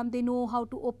system, they know how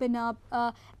to open up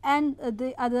and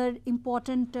the other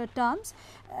important terms,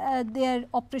 their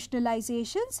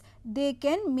operationalizations, they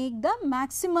can make the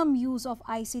maximum use of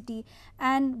ICT,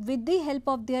 and with the help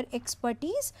of their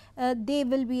expertise they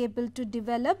will be able to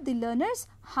develop the learners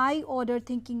high order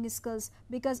thinking skills,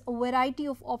 because a variety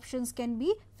of options can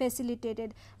be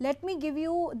facilitated. Let me give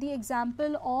you the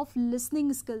example of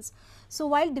listening skills. So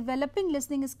while developing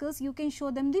listening skills, you can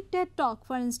show them the TED talk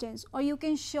for instance, or you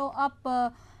can show up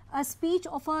a speech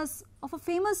of a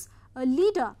famous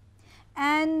leader,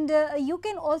 and you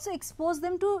can also expose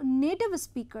them to native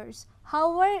speakers.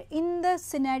 However, in the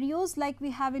scenarios like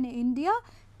we have in India,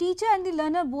 teacher and the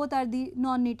learner both are the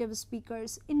non-native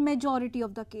speakers in majority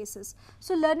of the cases.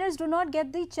 So learners do not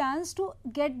get the chance to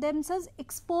get themselves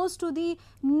exposed to the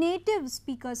native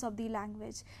speakers of the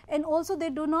language, and also they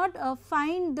do not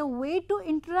find the way to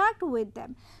interact with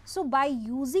them. So by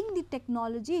using the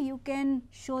technology, you can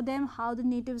show them how the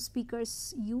native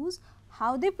speakers use,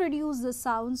 how they produce the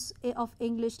sounds of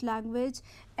English language,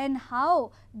 and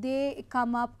how they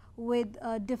come up with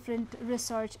different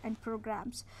research and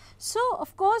programs. So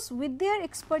of course, with their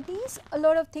expertise, a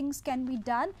lot of things can be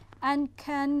done and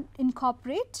can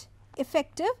incorporate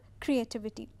effective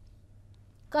creativity.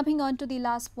 Coming on to the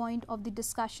last point of the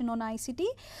discussion on ICT.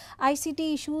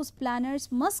 ICT issues,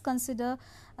 planners must consider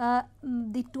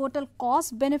the total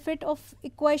cost benefit of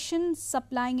equation,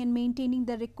 supplying and maintaining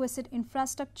the requisite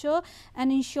infrastructure,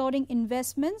 and ensuring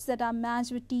investments that are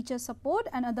matched with teacher support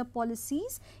and other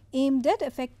policies aimed at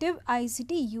effective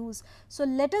ICT use. So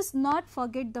let us not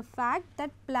forget the fact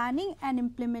that planning and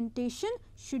implementation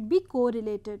should be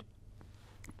correlated.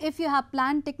 If you have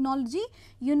planned technology,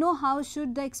 you know how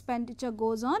should the expenditure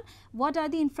goes on, what are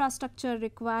the infrastructure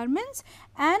requirements,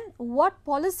 and what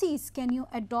policies can you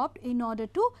adopt in order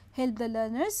to help the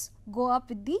learners go up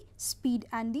with the speed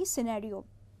and the scenario.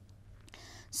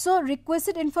 So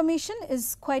requisite information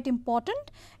is quite important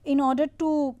in order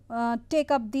to take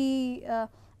up the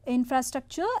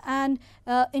infrastructure, and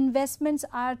investments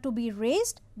are to be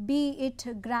raised, be it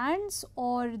grants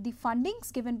or the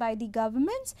fundings given by the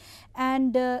governments,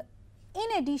 and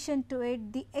in addition to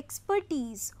it, the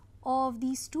expertise of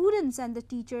the students and the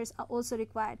teachers are also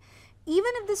required.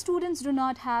 Even if the students do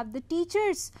not have, the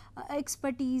teachers'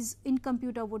 expertise in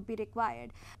computer would be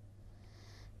required.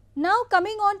 Now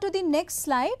coming on to the next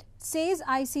slide, says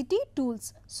ICT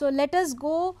tools. So let us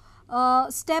go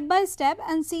step by step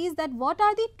and sees that what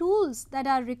are the tools that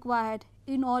are required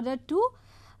in order to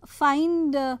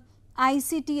find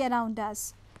ICT around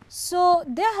us. So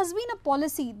there has been a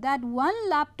policy that one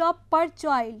laptop per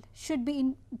child should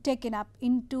be taken up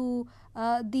into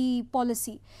the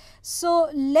policy. So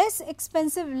less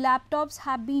expensive laptops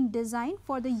have been designed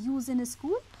for the use in a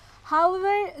school.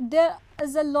 However, there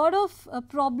is a lot of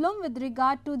problem with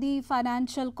regard to the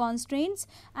financial constraints,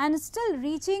 and still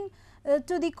reaching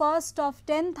to the cost of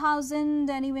 10,000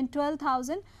 and even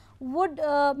 12,000 would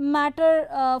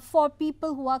matter for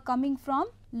people who are coming from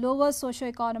lower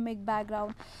socio-economic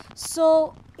background.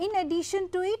 So in addition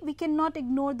to it, we cannot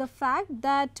ignore the fact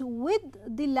that with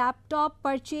the laptop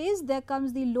purchase, there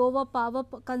comes the lower power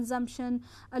consumption,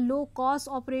 a low cost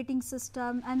operating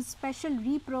system, and special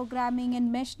reprogramming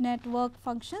and mesh network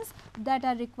functions that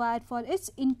are required for its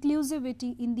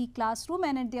inclusivity in the classroom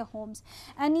and at their homes.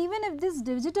 And even if this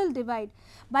digital divide,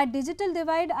 by digital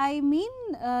divide I mean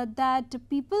that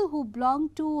people who belong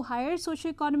to higher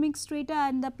socio-economic strata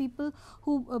and the people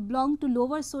who belong to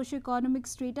lower socio-economic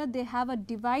strata, they have a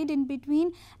divide in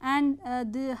between, and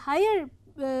the higher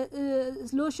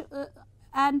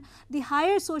and the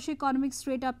higher socioeconomic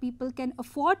strata people can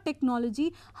afford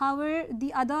technology, however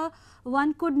the other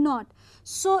one could not.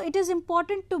 So it is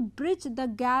important to bridge the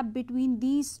gap between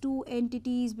these two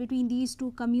entities, between these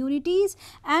two communities,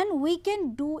 and we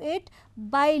can do it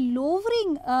by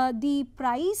lowering the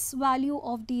price value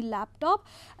of the laptop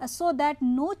so that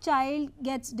no child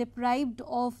gets deprived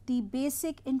of the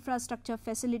basic infrastructure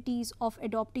facilities of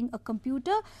adopting a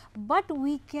computer, but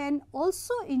we can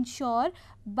also ensure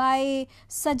by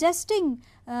suggesting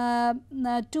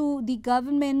to the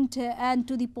government and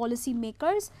to the policy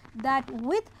makers that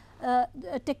with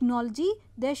technology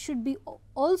there should be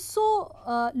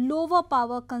also lower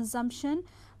power consumption,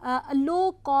 a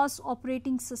low cost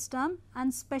operating system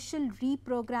and special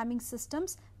reprogramming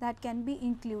systems that can be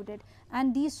included,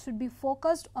 and these should be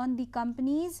focused on the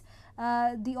companies,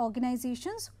 the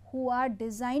organizations who are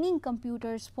designing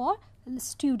computers for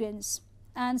students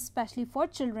and especially for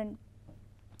children.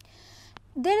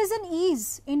 There is an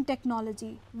ease in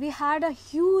technology. We had a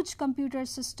huge computer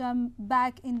system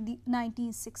back in the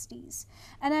 1960s,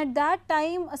 and at that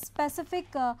time a specific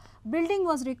building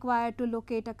was required to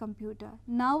locate a computer.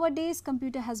 Nowadays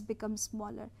computer has become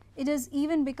smaller. It is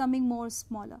even becoming more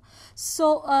smaller.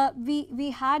 So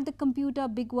we had the computer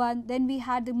big one, then we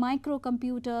had the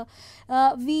microcomputer,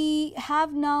 we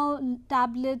have now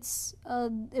tablets,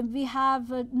 we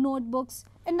have notebooks,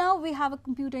 and now we have a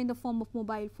computer in the form of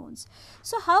mobile phones.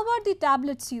 So how about the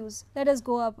tablets use? Let us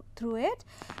go up through it.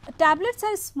 Tablets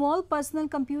are small personal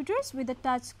computers with a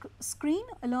touch screen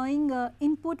allowing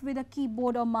input with a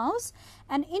keyboard or mouse,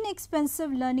 and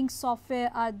inexpensive learning software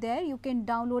are there. You can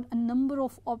download a number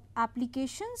of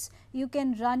applications. You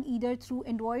can run either through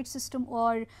Android system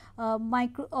or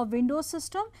Windows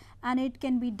system, and it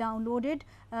can be downloaded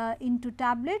into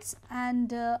tablets,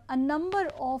 and a number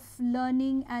of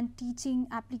learning and teaching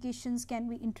applications can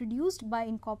be introduced by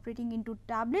incorporating into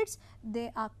tablets.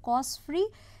 They are cost free,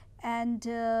 and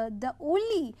the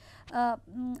only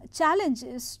challenge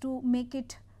is to make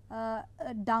it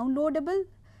downloadable,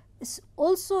 is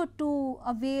also to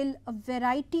avail a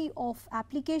variety of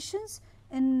applications,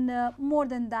 and more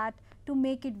than that to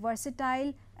make it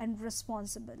versatile and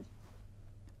responsible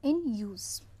in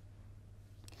use.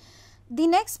 The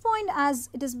next point, as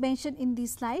it is mentioned in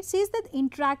these slides, says that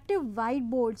interactive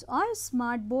whiteboards or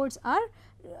smart boards are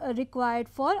required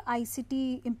for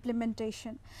ICT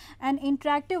implementation, and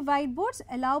interactive whiteboards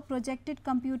allow projected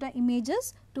computer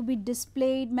images to be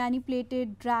displayed,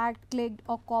 manipulated, dragged, clicked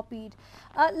or copied.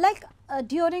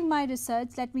 During my research,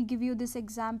 let me give you this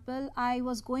example. I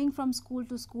was going from school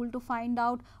to find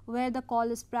out where the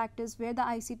call is practiced, where the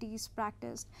ICT is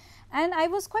practiced, and I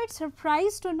was quite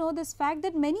surprised to know this fact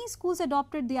that many schools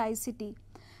adopted the ICT,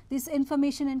 this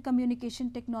information and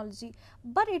communication technology,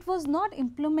 but it was not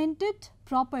implemented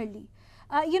properly.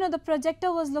 The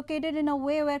projector was located in a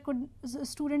way where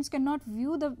students cannot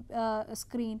view the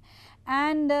screen,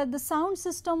 and the sound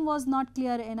system was not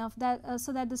clear enough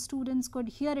so that the students could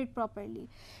hear it properly.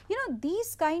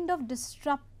 These kind of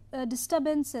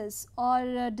disturbances or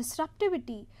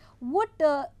disruptivity would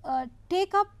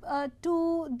take up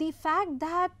to the fact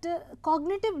that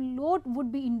cognitive load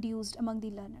would be induced among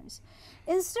the learners.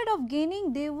 Instead of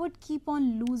gaining, they would keep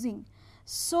on losing.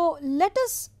 So let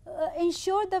us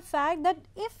ensure the fact that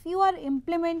if you are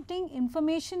implementing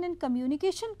information and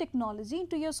communication technology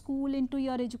into your school, into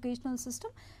your educational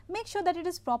system, make sure that it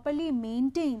is properly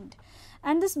maintained.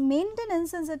 And this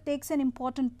maintenance, since it takes an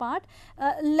important part,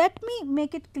 let me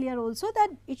make it clear also that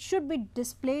it should be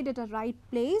displayed at a right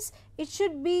place.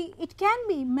 It can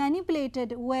be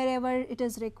manipulated wherever it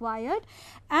is required,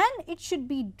 and it should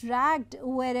be dragged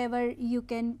wherever you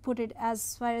can put it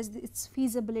as far as its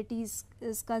feasibility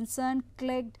is concerned,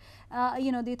 clicked.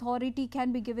 The authority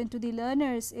can be given to the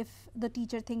learners if the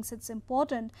teacher thinks it's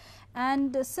important,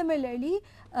 and similarly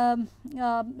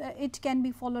it can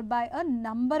be followed by a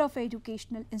number of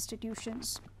educational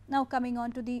institutions. Now coming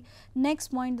on to the next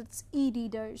point, that's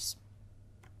e-readers.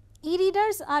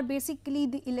 E-readers are basically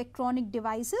the electronic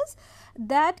devices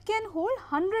that can hold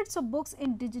hundreds of books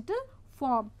in digital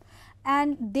form,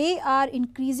 and they are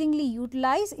increasingly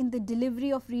utilized in the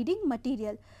delivery of reading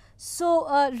material. So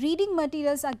reading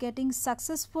materials are getting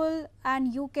successful,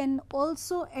 and you can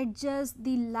also adjust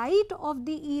the light of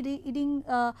the e-reading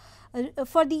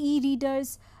for the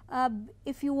e-readers.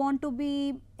 If you want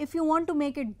to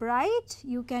make it bright,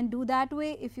 you can do that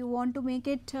way. If you want to make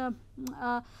it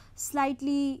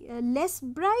slightly less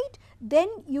bright, then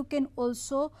you can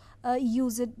also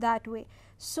use it that way.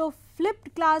 So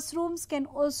flipped classrooms can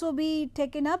also be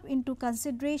taken up into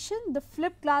consideration. The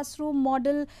flipped classroom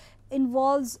model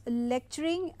involves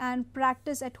lecturing and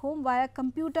practice at home via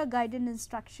computer guided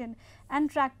instruction and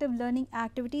interactive learning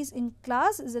activities in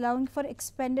class is allowing for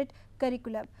expanded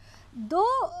curriculum.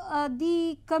 Though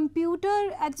the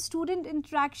computer and student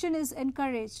interaction is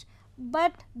encouraged,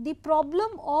 but the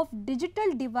problem of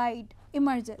digital divide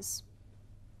emerges.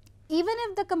 Even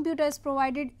if the computer is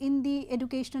provided in the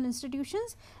educational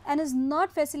institutions and is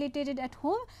not facilitated at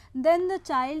home, then the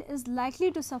child is likely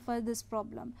to suffer this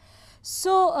problem.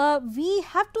 So, we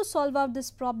have to solve out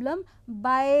this problem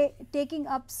by taking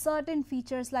up certain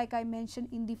features like I mentioned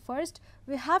in the first.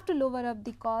 We have to lower up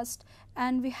the cost,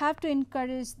 and we have to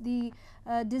encourage the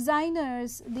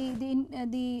designers,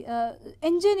 the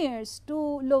engineers to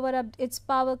lower up its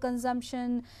power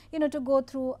consumption, to go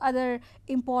through other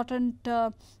important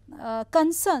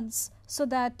concerns, so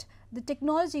that the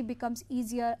technology becomes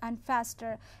easier and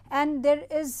faster. And there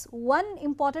is one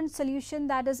important solution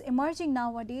that is emerging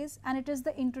nowadays, and it is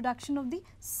the introduction of the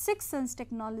sixth sense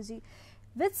technology.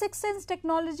 With sixth sense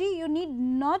technology, you need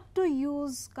not to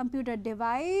use computer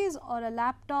device or a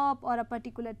laptop or a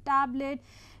particular tablet.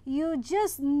 You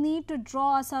just need to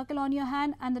draw a circle on your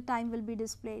hand and the time will be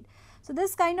displayed. So,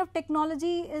 this kind of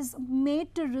technology is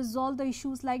made to resolve the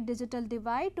issues like digital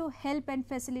divide, to help and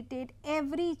facilitate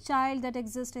every child that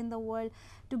exists in the world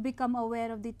to become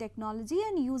aware of the technology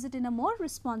and use it in a more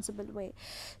responsible way.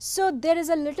 So, there is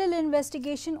a little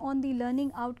investigation on the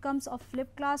learning outcomes of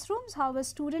flipped classrooms. However,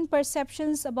 student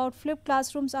perceptions about flipped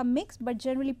classrooms are mixed but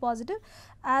generally positive,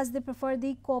 as they prefer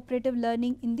the cooperative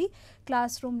learning in the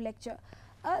classroom lecture.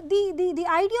 The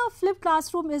idea of flipped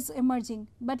classroom is emerging,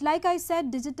 but like I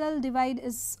said, digital divide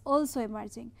is also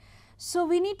emerging. So,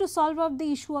 we need to solve out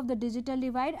the issue of the digital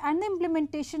divide, and the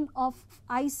implementation of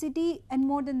ICT, and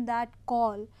more than that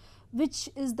CALL, which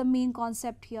is the main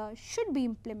concept here, should be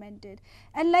implemented.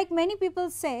 And like many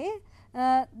people say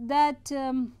that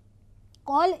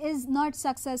CALL is not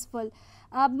successful.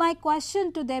 My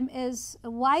question to them is,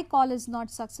 why CALL is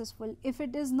not successful? If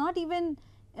it is not even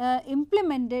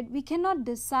implemented, we cannot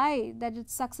decide that it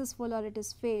is successful or it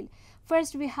is failed.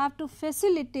 First, we have to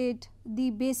facilitate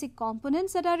the basic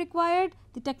components that are required,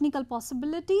 the technical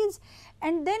possibilities,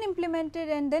 and then implement it,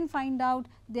 and then find out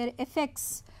their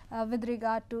effects with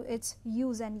regard to its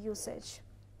use and usage.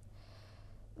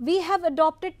 We have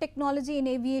adopted technology in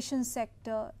aviation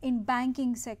sector, in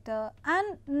banking sector,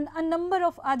 and a number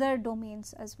of other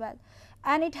domains as well,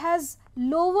 and it has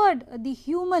lowered the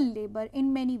human labor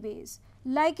in many ways.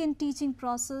 Like in teaching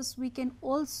process, we can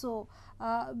also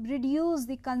reduce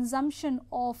the consumption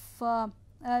of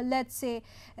let us say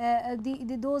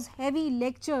those heavy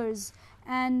lectures,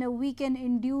 and we can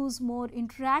induce more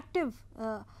interactive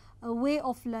way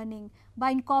of learning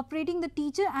by incorporating the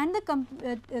teacher and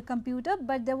the computer,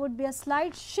 but there would be a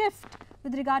slight shift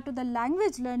with regard to the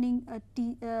language learning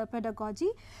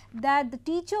pedagogy, that the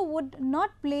teacher would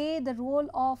not play the role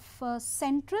of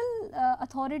central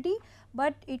authority,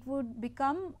 but it would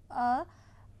become a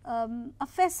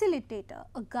facilitator,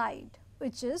 a guide,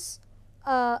 which is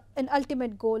an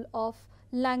ultimate goal of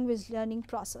language learning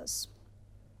process.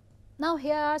 Now,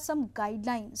 here are some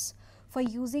guidelines for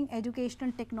using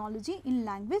educational technology in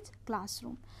language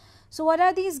classroom. So, what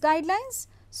are these guidelines?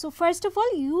 So, first of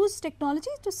all, use technology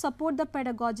to support the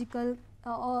pedagogical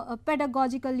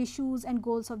issues and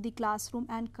goals of the classroom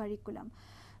and curriculum.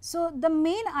 So, the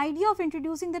main idea of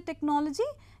introducing the technology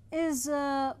is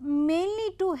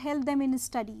mainly to help them in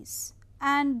studies,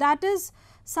 and that is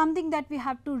something that we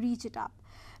have to reach it up,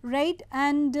 right.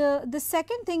 And the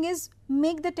second thing is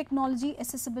make the technology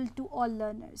accessible to all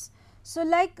learners. So,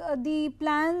 like the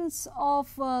plans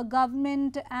of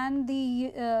government and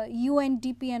the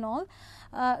UNDP and all,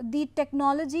 the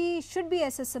technology should be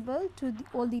accessible to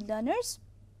all the learners.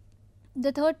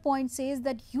 The third point says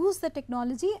that use the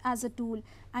technology as a tool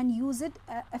and use it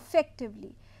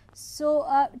effectively. So,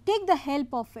 take the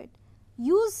help of it,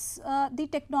 use the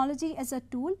technology as a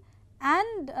tool,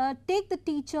 and take the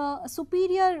teacher, a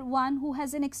superior one who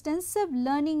has an extensive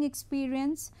learning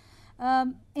experience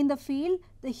in the field.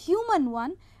 The human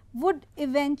one would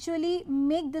eventually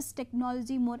make this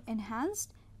technology more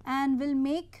enhanced and will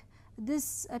make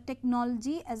this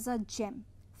technology as a gem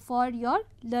for your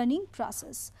learning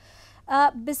process.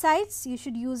 Besides, you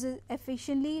should use it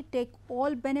efficiently, take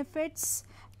all benefits,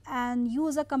 and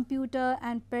use a computer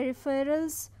and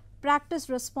peripherals, practice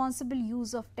responsible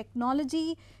use of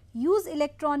technology, use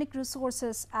electronic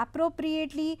resources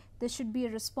appropriately. There should be a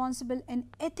responsible and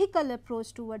ethical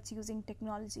approach towards using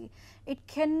technology. It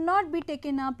cannot be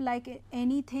taken up like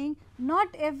anything. Not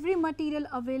every material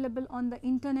available on the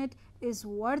internet is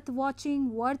worth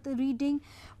watching, worth reading.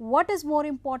 What is more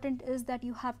important is that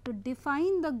you have to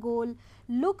define the goal,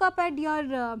 look up at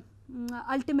your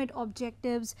ultimate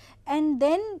objectives, and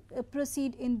then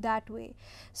proceed in that way.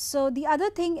 So the other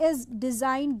thing is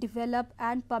design, develop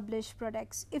and publish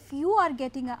products. If you are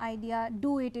getting an idea,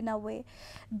 do it in a way,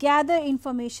 gather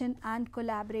information and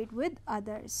collaborate with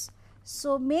others.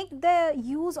 So make the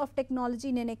use of technology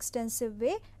in an extensive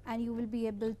way and you will be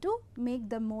able to make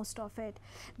the most of it.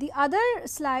 The other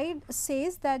slide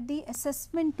says that the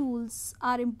assessment tools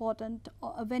are important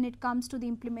when it comes to the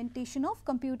implementation of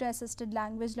computer assisted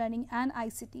language learning and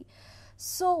ICT.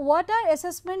 So what are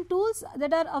assessment tools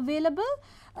that are available?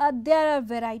 There are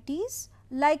varieties,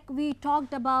 like we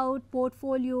talked about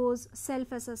portfolios,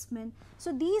 self-assessment.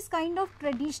 So these kind of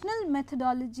traditional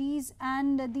methodologies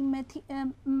and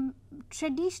the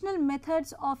traditional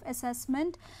methods of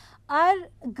assessment are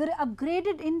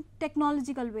upgraded in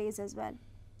technological ways as well.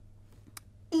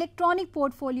 Electronic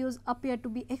portfolios appear to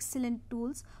be excellent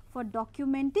tools for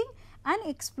documenting and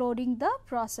exploring the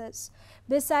process.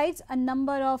 Besides, a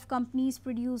number of companies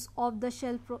produce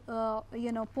off-the-shelf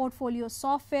portfolio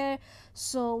software.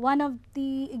 So one of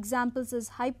the examples is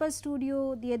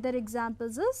HyperStudio, the other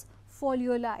examples is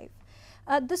Folio Live.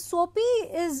 The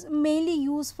SOPI is mainly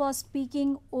used for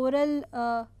speaking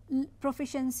oral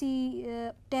proficiency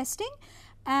testing,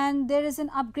 and there is an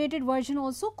upgraded version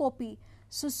also, COPI.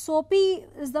 So SOPI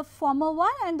is the former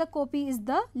one and the COPI is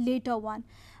the later one.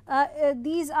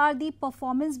 These are the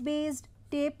performance based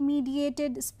tape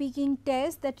mediated speaking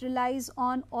test that relies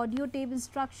on audio tape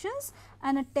instructions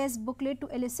and a test booklet to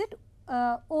elicit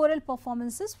oral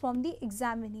performances from the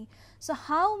examinee. So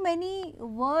how many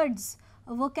words,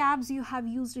 vocabs you have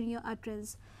used in your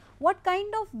utterance, what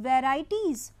kind of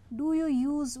varieties do you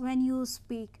use when you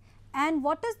speak, and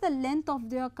what is the length of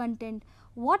their content,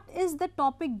 what is the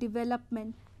topic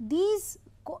development. These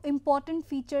important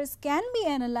features can be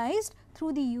analyzed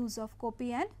through the use of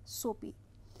COPI and SOPI.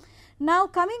 Now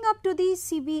coming up to the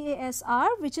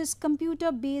CBASR, which is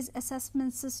computer based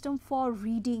assessment system for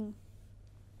reading.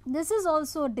 This is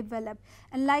also developed,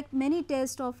 and like many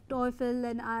tests of TOEFL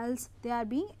and IELTS, they are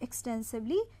being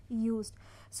extensively used.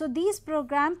 So these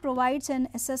program provides an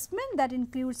assessment that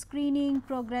includes screening,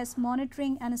 progress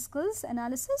monitoring and skills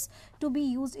analysis to be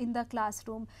used in the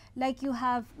classroom. Like you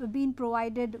have been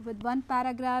provided with one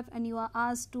paragraph and you are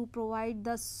asked to provide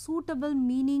the suitable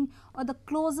meaning or the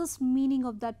closest meaning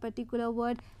of that particular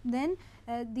word, then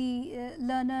the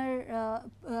learner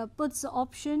puts the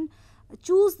option,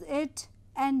 choose it,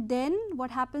 and then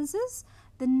what happens is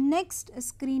the next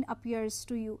screen appears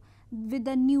to you with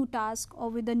a new task or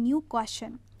with a new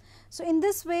question. So in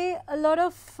this way, a lot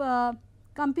of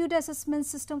computer assessment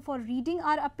system for reading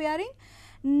are appearing.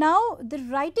 Now the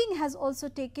writing has also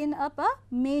taken up a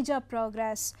major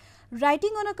progress.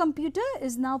 Writing on a computer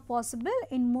is now possible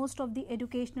in most of the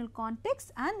educational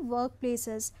contexts and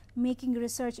workplaces, making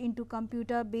research into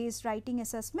computer based writing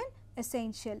assessment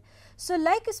essential. So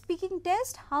like a speaking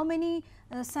test, how many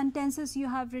sentences you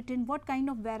have written, what kind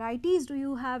of varieties do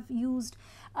you have used.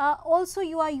 Also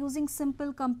you are using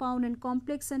simple, compound and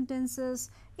complex sentences.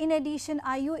 In addition,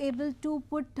 are you able to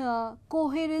put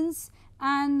coherence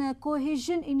and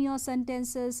cohesion in your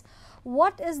sentences?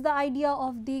 What is the idea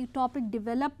of the topic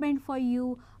development for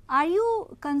you? Are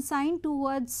you consigned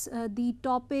towards the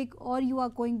topic or you are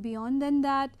going beyond than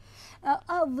that?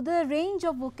 The range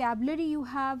of vocabulary you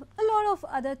have, a lot of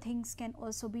other things can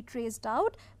also be traced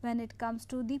out when it comes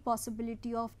to the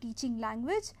possibility of teaching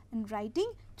language and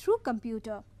writing through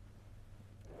computer.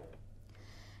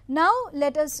 Now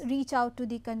let us reach out to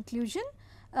the conclusion.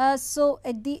 So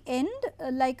at the end,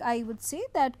 like I would say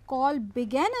that CALL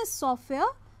began as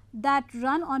software that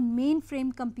run on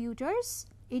mainframe computers.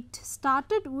 It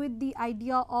started with the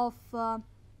idea of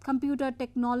computer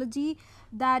technology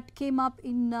that came up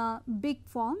in big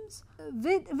forms.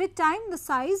 With time the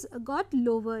size got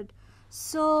lowered.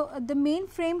 So the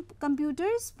mainframe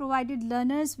computers provided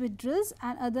learners with drills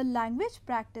and other language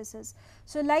practices.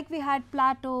 So like we had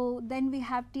Plato, then we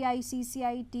have TIC,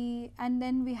 CIT, and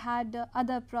then we had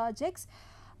other projects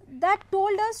that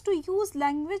told us to use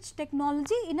language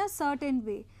technology in a certain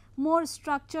way. More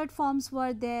structured forms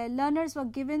were there. Learners were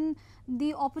given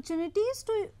the opportunities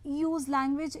to use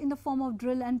language in the form of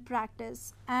drill and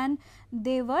practice, and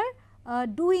they were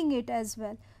doing it as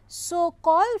well. So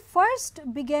CALL first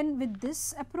began with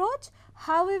this approach.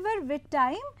 However, with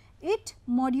time it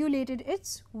modulated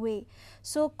its way.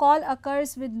 So CALL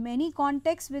occurs with many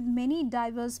contexts, with many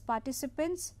diverse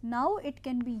participants. Now it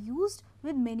can be used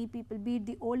with many people, be it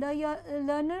the older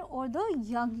learner or the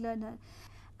young learner.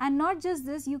 And not just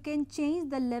this, you can change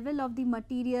the level of the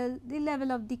material, the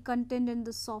level of the content in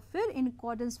the software in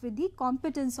accordance with the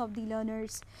competence of the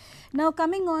learners. Now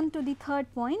coming on to the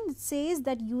third point, it says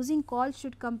that using call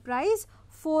should comprise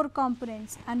 4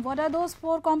 components. And what are those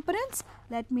 4 components?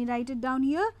 Let me write it down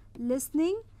here: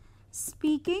 listening,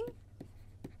 speaking,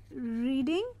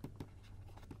 reading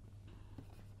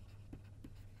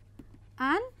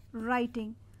and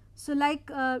writing. So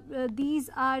like these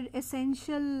are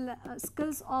essential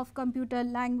skills of computer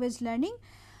language learning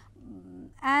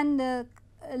and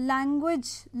language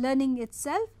learning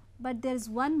itself, but there is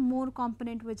one more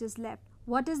component which is left.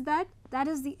 What is that? That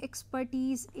is the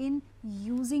expertise in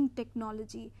using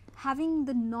technology, having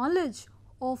the knowledge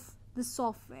of the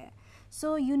software.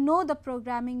 So you know the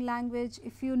programming language,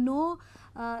 if you know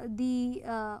the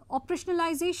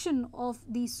operationalization of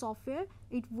the software,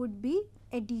 it would be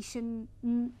addition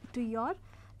to your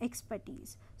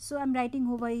expertise. So I am writing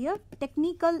over here,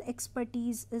 technical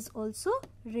expertise is also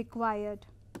required.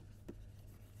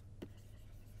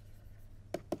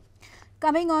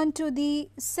 Coming on to the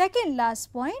second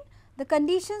last point, the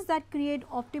conditions that create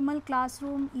optimal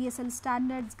classroom, ESL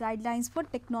standards, guidelines for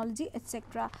technology,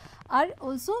 etc. are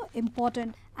also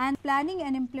important, and planning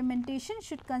and implementation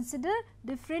should consider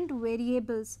different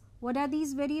variables. What are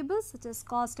these variables? Such as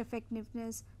cost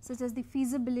effectiveness, such as the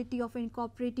feasibility of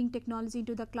incorporating technology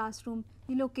into the classroom,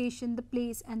 the location, the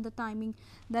place and the timing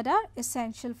that are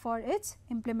essential for its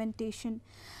implementation.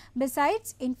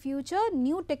 Besides, in future,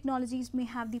 new technologies may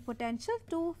have the potential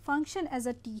to function as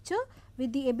a teacher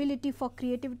with the ability for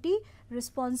creativity,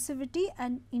 responsivity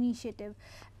and initiative.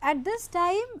 At this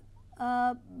time,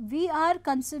 we are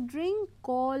considering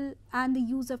call and the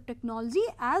use of technology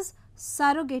as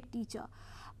surrogate teacher.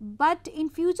 But in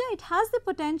future it has the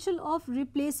potential of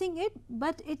replacing it,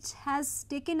 but it has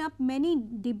taken up many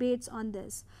debates on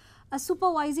this. A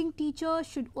supervising teacher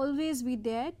should always be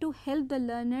there to help the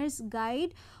learners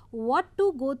guide what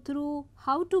to go through,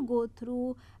 how to go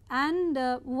through and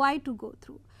why to go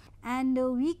through. And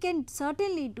we can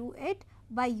certainly do it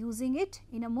by using it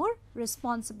in a more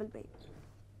responsible way.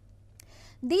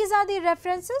 These are the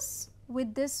references.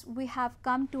 With this we have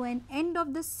come to an end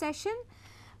of this session.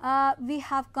 We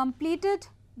have completed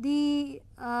the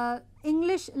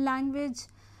English language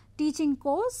teaching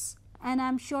course, and I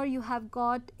am sure you have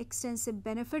got extensive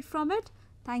benefit from it.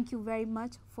 Thank you very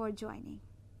much for joining.